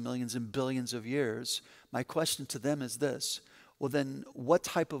millions and millions and billions of years, my question to them is this. Well, then what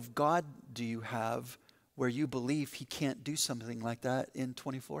type of God do you have where you believe he can't do something like that in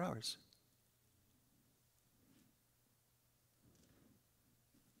 24 hours?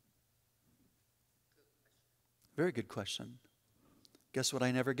 Very good question. Guess what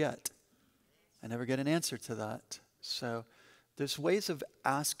I never get? I never get an answer to that. So there's ways of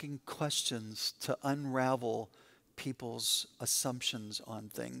asking questions to unravel people's assumptions on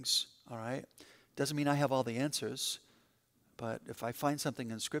things, all right? Doesn't mean I have all the answers. But if I find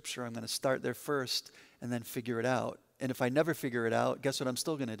something in Scripture, I'm going to start there first and then figure it out. And if I never figure it out, guess what I'm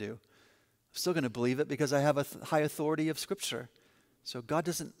still going to do? I'm still going to believe it because I have a high authority of Scripture. So God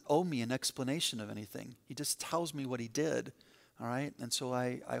doesn't owe me an explanation of anything. He just tells me what he did. All right? And so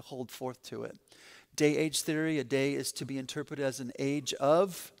I hold forth to it. Day-age theory, a day is to be interpreted as an age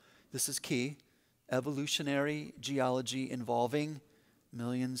of, this is key, evolutionary geology involving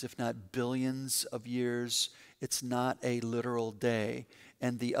millions, if not billions of years. It's not a literal day.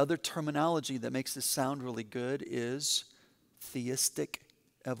 And the other terminology that makes this sound really good is theistic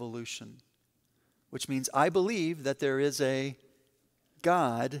evolution, which means I believe that there is a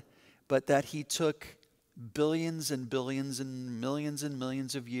God, but that he took billions and billions and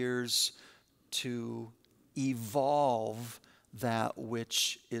millions of years to evolve that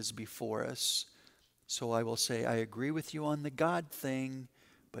which is before us. So I will say, I agree with you on the God thing,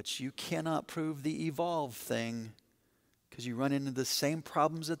 but you cannot prove the evolve thing because you run into the same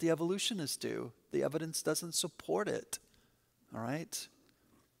problems that the evolutionists do. The evidence doesn't support it. All right?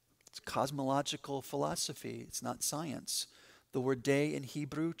 It's cosmological philosophy. It's not science. The word day in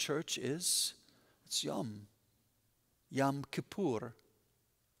Hebrew, church, it's Yom. Yom Kippur.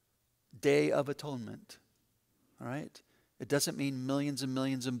 Day of atonement. All right? It doesn't mean millions and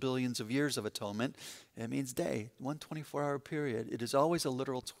millions and billions of years of atonement. It means day, 1 24-hour period. It is always a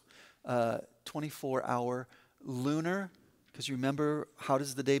literal 24-hour lunar, because you remember, how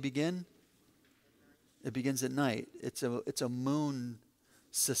does the day begin? It begins at night. It's a moon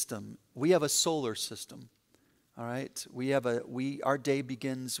system. We have a solar system. All right? Our day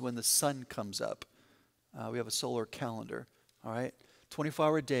begins when the sun comes up. We have a solar calendar. All right?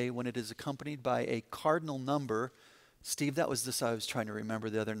 24-hour day when it is accompanied by a cardinal number. Steve, that was this I was trying to remember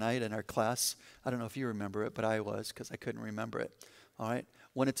the other night in our class. I don't know if you remember it, but I was, because I couldn't remember it. All right?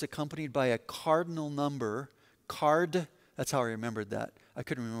 When it's accompanied by a cardinal number, that's how I remembered that. I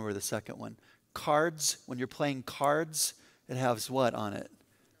couldn't remember the second one. Cards, when you're playing cards, it has what on it?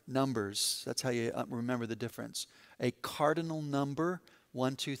 Numbers. That's how you remember the difference. A cardinal number,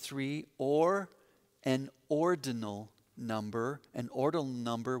 1, 2, 3, or an ordinal number. An ordinal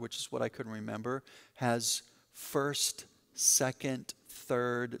number, which is what I couldn't remember, has first, second,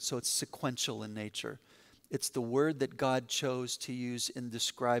 third, so it's sequential in nature. It's the word that God chose to use in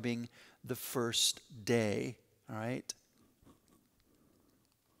describing the first day, all right?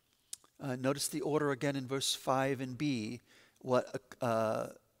 Notice the order again in verse 5 and B. What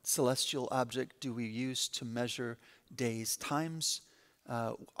celestial object do we use to measure days, times?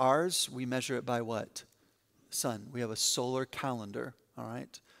 Ours, we measure it by what? Sun. We have a solar calendar, all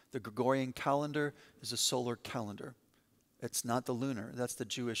right? The Gregorian calendar is a solar calendar. It's not the lunar. That's the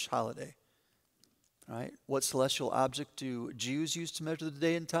Jewish holiday, all right? What celestial object do Jews use to measure the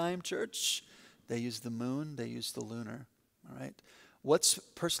day and time, church? They use the moon. They use the lunar, all right? What's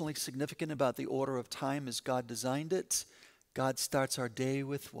personally significant about the order of time as God designed it? God starts our day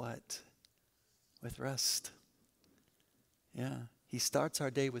with what? With rest. Yeah, he starts our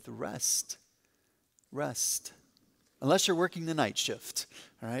day with rest. Rest. Unless you're working the night shift,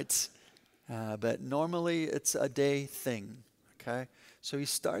 all right? But normally it's a day thing, okay? So he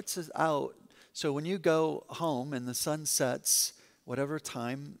starts us out. So when you go home and the sun sets, whatever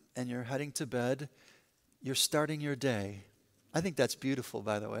time, and you're heading to bed, you're starting your day. I think that's beautiful,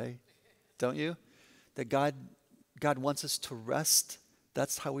 by the way. Don't you? That God wants us to rest.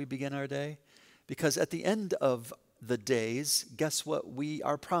 That's how we begin our day. Because at the end of the days, guess what we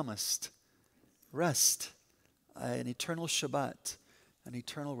are promised? Rest. An eternal Shabbat. An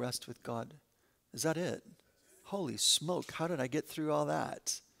eternal rest with God. Is that it? Holy smoke, how did I get through all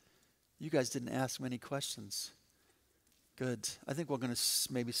that? You guys didn't ask many questions. Good. I think we're going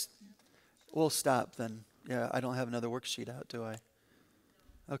to we'll stop then. Yeah, I don't have another worksheet out, do I?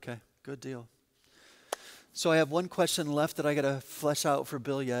 Okay, good deal. So I have one question left that I got to flesh out for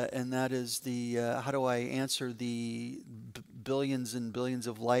Bill yet, and that is the how do I answer the billions and billions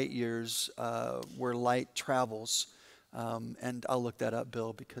of light years where light travels? And I'll look that up,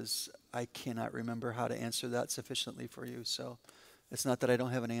 Bill, because I cannot remember how to answer that sufficiently for you. So it's not that I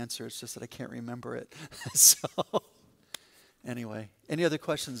don't have an answer, it's just that I can't remember it. So anyway, any other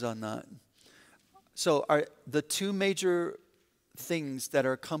questions on that? So are the two major things that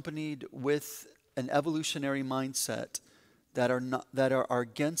are accompanied with an evolutionary mindset that are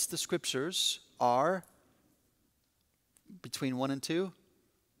against the scriptures are between 1 and 2?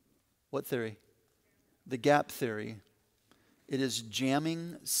 What theory? The gap theory. It is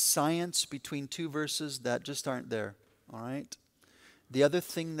jamming science between two verses that just aren't there, all right? The other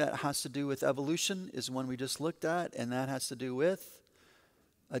thing that has to do with evolution is one we just looked at, and that has to do with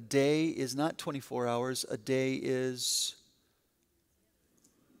a day is not 24 hours. A day is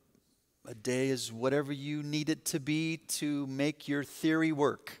whatever you need it to be to make your theory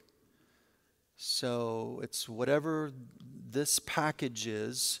work. So it's whatever this package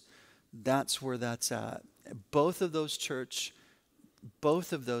is, that's where that's at. Both of those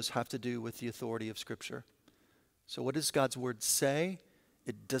have to do with the authority of Scripture. So what does God's Word say?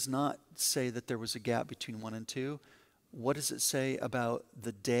 It does not say that there was a gap between 1 and 2. What does it say about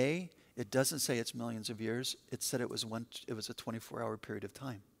the day? It doesn't say it's millions of years. It said it was a 24-hour period of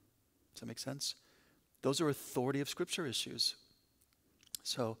time. Does that make sense? Those are authority of Scripture issues.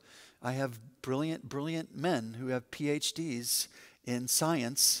 So I have brilliant men who have PhDs in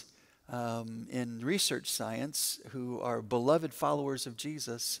science, in research science, who are beloved followers of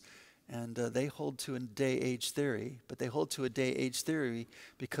Jesus, and they hold to a day-age theory. But they hold to a day-age theory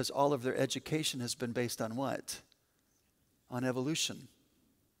because all of their education has been based on what? On evolution.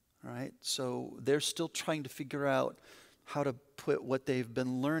 All right? So they're still trying to figure out how to put what they've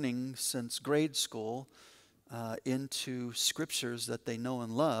been learning since grade school into scriptures that they know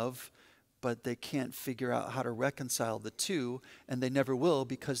and love, but they can't figure out how to reconcile the two, and they never will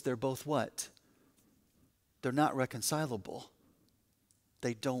because they're both what? They're not reconcilable.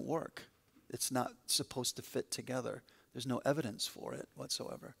 They don't work. It's not supposed to fit together. There's no evidence for it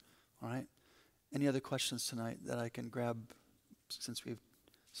whatsoever. All right? Any other questions tonight that I can grab since we've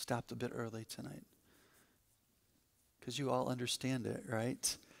stopped a bit early tonight? Because you all understand it, right?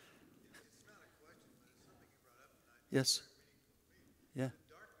 It's not a question, but it's something you brought up tonight. Yes. Very Yeah.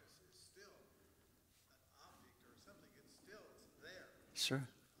 The darkness is still an object or something. It's there. Sure.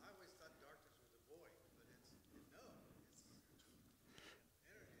 I always thought darkness was a void, but it's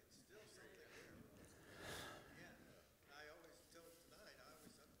still something there. Yeah. I always till tonight. I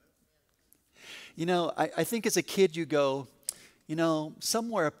always thought that. You know, I think as a kid you go, you know,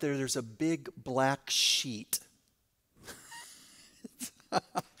 somewhere up there's a big black sheet.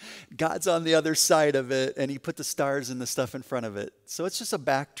 God's on the other side of it, and he put the stars and the stuff in front of it. So it's just a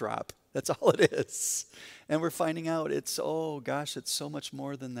backdrop. That's all it is. And we're finding out it's so much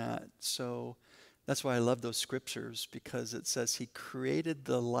more than that. So That's why I love those scriptures, because it says he created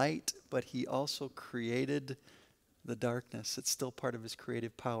the light, but he also created the darkness. It's still part of his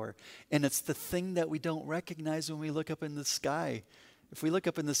creative power. And it's the thing that we don't recognize when we look up in the sky. If we look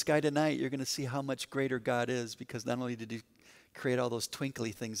up in the sky tonight, you're going to see how much greater God is, because not only did he create all those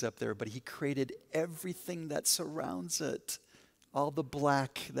twinkly things up there, but he created everything that surrounds it. All the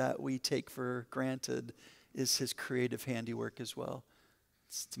black that we take for granted is his creative handiwork as well.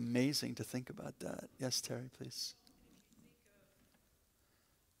 It's amazing to think about that. Yes, Terry, please.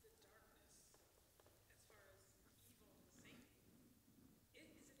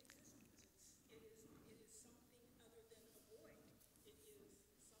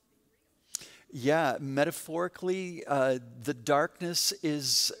 Yeah, metaphorically, the darkness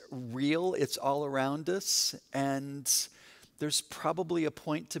is real. It's all around us. And there's probably a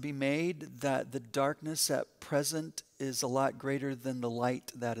point to be made that the darkness at present is a lot greater than the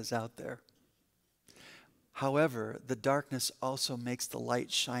light that is out there. However, the darkness also makes the light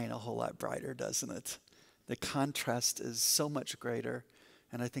shine a whole lot brighter, doesn't it? The contrast is so much greater.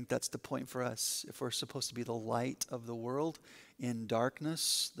 And I think that's the point for us. If we're supposed to be the light of the world in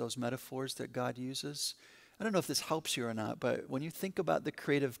darkness, those metaphors that God uses. I don't know if this helps you or not, but when you think about the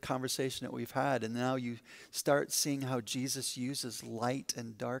creative conversation that we've had, and now you start seeing how Jesus uses light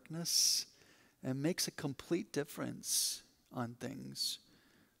and darkness, it makes a complete difference on things.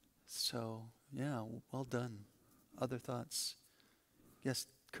 So, yeah, well done. Other thoughts? Yes,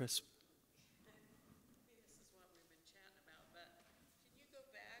 Chris. Maybe this is what we've been chatting about, but can you go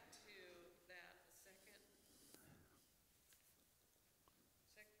back to that second day.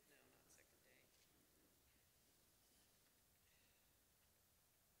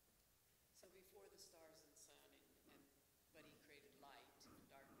 So before the stars and sun, but he created light and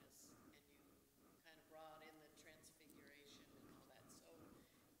darkness, and you kind of brought in the transfiguration and all that. So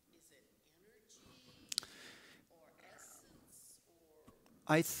is it energy or essence or?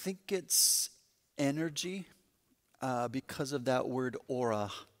 I think it's energy because of that word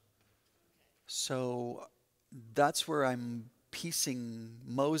aura. So that's where I'm piecing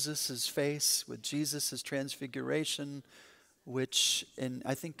Moses' face with Jesus' transfiguration, which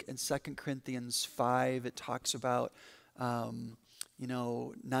I think in 2 Corinthians 5 it talks about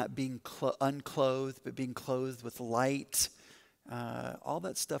not being unclothed but being clothed with light. All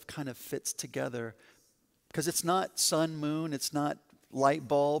that stuff kind of fits together because it's not sun, moon, it's not light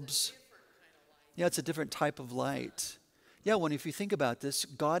bulbs. Yeah, it's a different type of light. Yeah, if you think about this,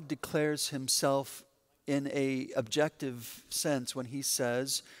 God declares himself in a objective sense when he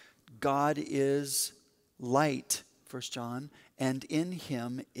says, God is light, 1 John, and in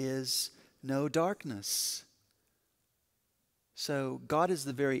him is no darkness. So God is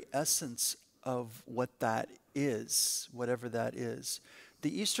the very essence of what that is, whatever that is.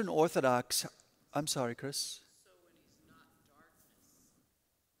 The Eastern Orthodox, I'm sorry, Chris. So when he's not darkness, what does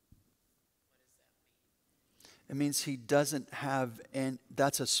that mean? It means he doesn't have, and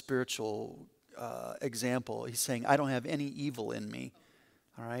that's a spiritual example. He's saying, I don't have any evil in me.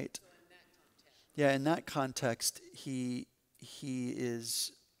 All right? So in that context. Yeah, in that context, he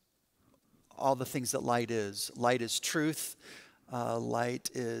is all the things that light is. Light is truth.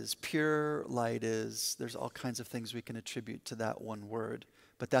 Light is pure. There's all kinds of things we can attribute to that one word.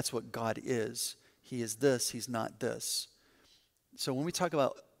 But that's what God is. He is this, he's not this. So when we talk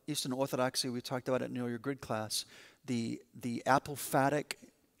about Eastern Orthodoxy, we talked about it in your grid class, the apophatic,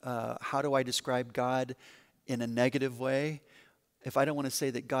 how do I describe God in a negative way? If I don't want to say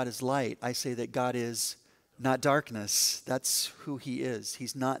that God is light, I say that God is not darkness. That's who he is.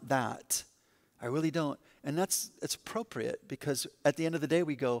 He's not that. I really don't. And it's appropriate because at the end of the day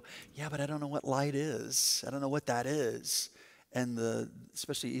we go, yeah, but I don't know what light is. I don't know what that is. And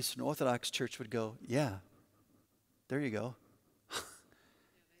especially Eastern Orthodox Church would go, yeah, there you go.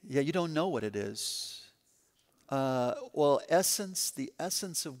 Yeah, you don't know what it is. The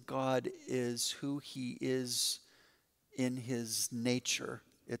essence of God is who he is in his nature.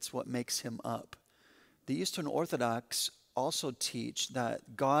 It's what makes him up. The Eastern Orthodox also teach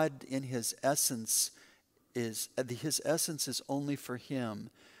that God in his essence is only for him,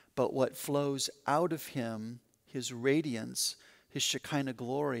 but what flows out of him, his radiance, his Shekinah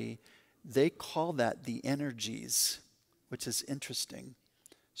glory, they call that the energies, which is interesting.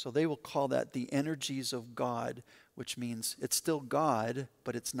 So they will call that the energies of God, which means it's still God,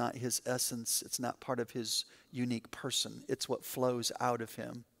 but it's not his essence. It's not part of his unique person. It's what flows out of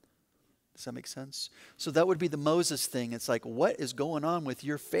him. Does that make sense? So that would be the Moses thing. It's like, what is going on with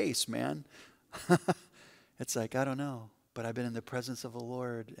your face, man? It's like, I don't know, but I've been in the presence of the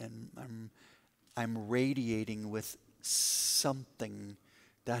Lord, and I'm radiating with something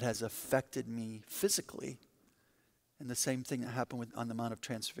that has affected me physically. And the same thing that happened on the Mount of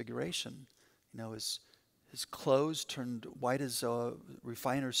Transfiguration. His clothes turned white as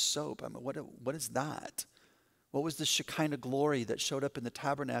refiner's soap. I mean, what is that? What was the Shekinah glory that showed up in the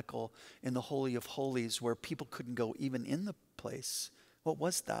tabernacle in the Holy of Holies where people couldn't go even in the place? What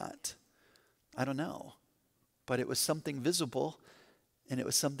was that? I don't know. But it was something visible, and it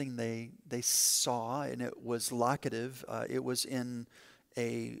was something they saw, and it was locative. It was in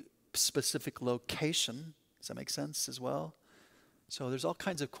a specific location. Does that make sense as well? So there's all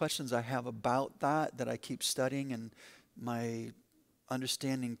kinds of questions I have about that I keep studying, and my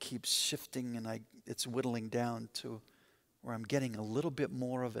understanding keeps shifting, and it's whittling down to where I'm getting a little bit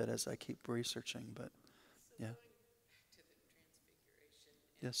more of it as I keep researching. But yeah.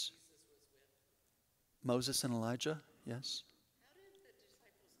 Yes. Moses and Elijah. Yes.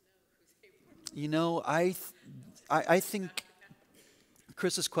 I think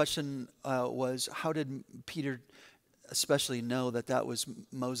Chris's question was, how did Peter especially know that was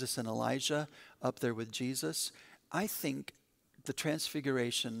Moses and Elijah up there with Jesus? I think the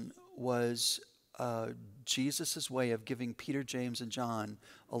transfiguration was Jesus' way of giving Peter, James, and John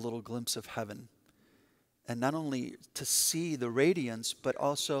a little glimpse of heaven. And not only to see the radiance, but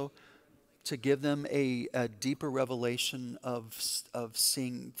also to give them a deeper revelation of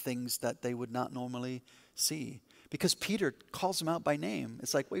seeing things that they would not normally see. Because Peter calls them out by name.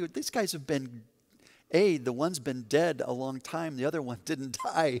 It's like, wait, these guys have been, the one's been dead a long time, the other one didn't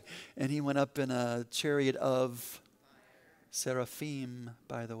die. And he went up in a chariot of seraphim,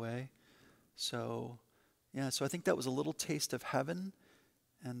 by the way. So, yeah, so I think that was a little taste of heaven.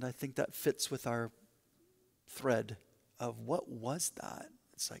 And I think that fits with our thread of what was that?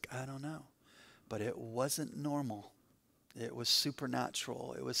 It's like, I don't know. But it wasn't normal. It was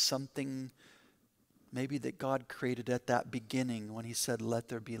supernatural. It was something maybe that God created at that beginning when he said, let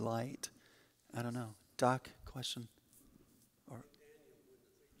there be light. I don't know. Doc, question? Or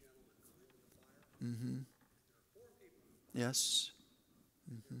mm-hmm. Yes.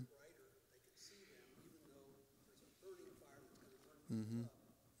 Mm-hmm. Mm-hmm.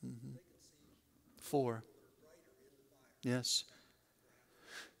 Mm-hmm. 4. Yes.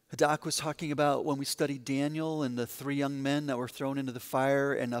 Doc was talking about when we studied Daniel and the 3 young men that were thrown into the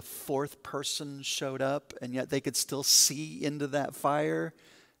fire, and a 4th person showed up, and yet they could still see into that fire,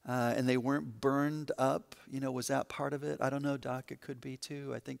 and they weren't burned up. Was that part of it? I don't know, Doc. It could be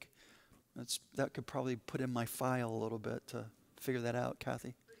too. I think that could probably put in my file a little bit to figure that out,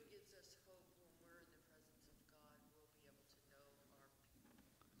 Kathy. But it gives us hope when we're in the presence of God, we'll be able to know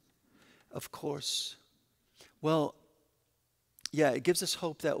our. Of course. Well, yeah, it gives us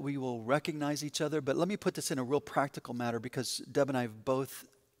hope that we will recognize each other. But let me put this in a real practical matter, because Deb and I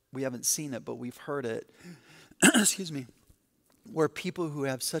we haven't seen it, but we've heard it. Excuse me. Where people who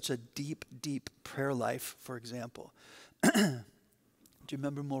have such a deep, deep prayer life, for example. Do you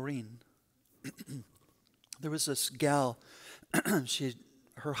remember Maureen? There was this gal,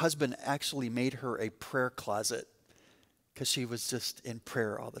 her husband actually made her a prayer closet because she was just in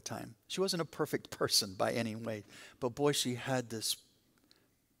prayer all the time. She wasn't a perfect person by any way, but boy, she had this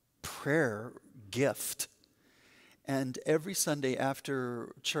prayer gift. And every Sunday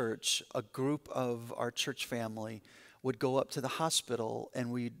after church, a group of our church family would go up to the hospital,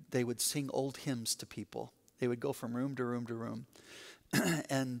 and they would sing old hymns to people. They would go from room to room to room.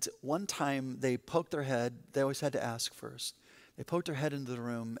 And one time they poked their head. They always had to ask first. They poked her head into the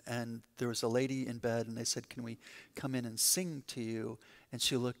room, and there was a lady in bed, and they said, can we come in and sing to you? And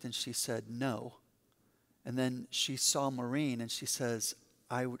she looked and she said, no. And then she saw Maureen, and she says,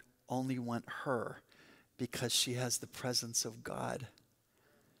 I would only want her because she has the presence of God.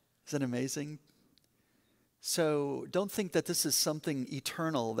 Isn't that amazing? So don't think that this is something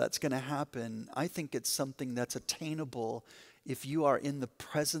eternal that's going to happen. I think it's something that's attainable if you are in the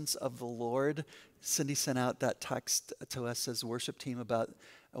presence of the Lord. Cindy sent out that text to us as worship team about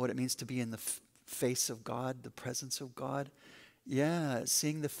what it means to be in the face of God, the presence of God. Yeah,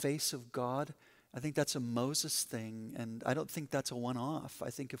 seeing the face of God. I think that's a Moses thing, and I don't think that's a one-off. I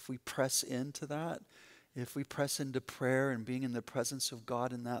think if we press into that, if we press into prayer and being in the presence of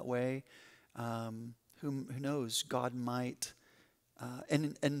God in that way, who knows, God might.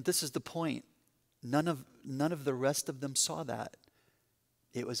 And this is the point. None of the rest of them saw that.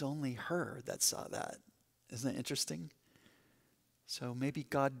 It was only her that saw that. Isn't that interesting? So maybe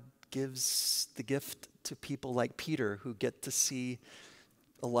God gives the gift to people like Peter who get to see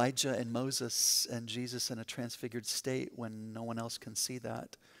Elijah and Moses and Jesus in a transfigured state when no one else can see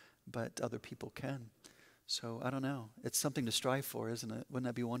that, but other people can. So I don't know. It's something to strive for, isn't it? Wouldn't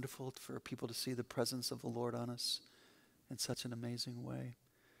that be wonderful for people to see the presence of the Lord on us in such an amazing way?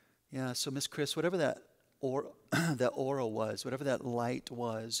 Yeah, so Miss Chris, whatever that or that aura was, whatever that light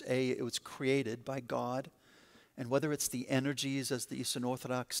was, it was created by God, and whether it's the energies as the Eastern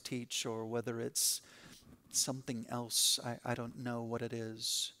Orthodox teach, or whether it's something else, I don't know what it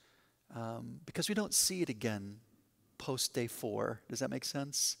is, because we don't see it again post day 4. Does that make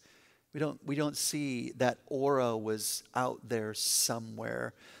sense? We don't see that aura was out there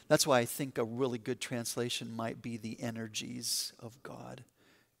somewhere. That's why I think a really good translation might be the energies of God,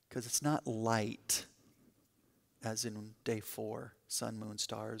 because it's not light, as in day 4, sun, moon,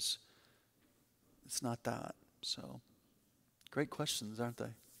 stars. It's not that. So, great questions, aren't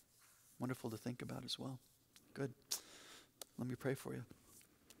they? Wonderful to think about as well. Good. Let me pray for you.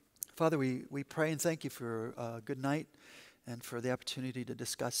 Father, we pray and thank you for a good night and for the opportunity to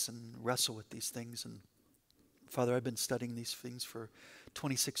discuss and wrestle with these things. And Father, I've been studying these things for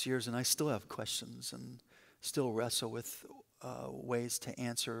 26 years, and I still have questions and still wrestle with ways to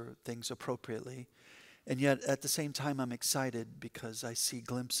answer things appropriately. And yet, at the same time, I'm excited because I see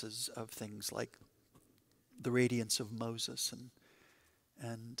glimpses of things like the radiance of Moses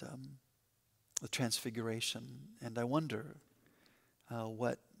and the transfiguration. And I wonder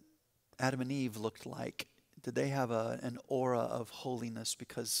what Adam and Eve looked like. Did they have an aura of holiness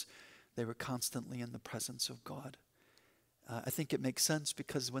because they were constantly in the presence of God? I think it makes sense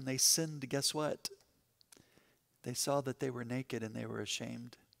because when they sinned, guess what? They saw that they were naked and they were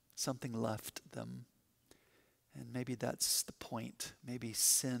ashamed. Something left them. And maybe that's the point. Maybe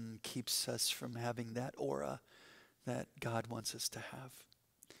sin keeps us from having that aura that God wants us to have.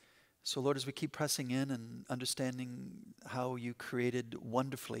 So Lord, as we keep pressing in and understanding how you created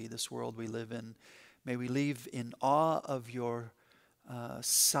wonderfully this world we live in, may we live in awe of your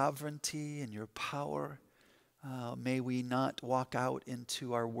sovereignty and your power. May we not walk out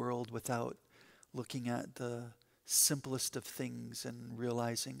into our world without looking at the simplest of things and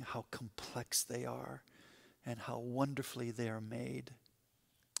realizing how complex they are and how wonderfully they are made.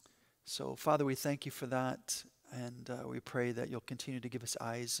 So, Father, we thank you for that, and we pray that you'll continue to give us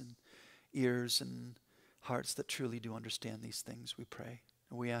eyes and ears and hearts that truly do understand these things, we pray.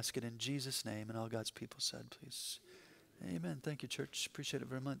 And we ask it in Jesus' name, and all God's people said, please. Amen. Thank you, church. Appreciate it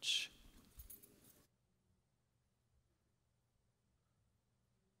very much.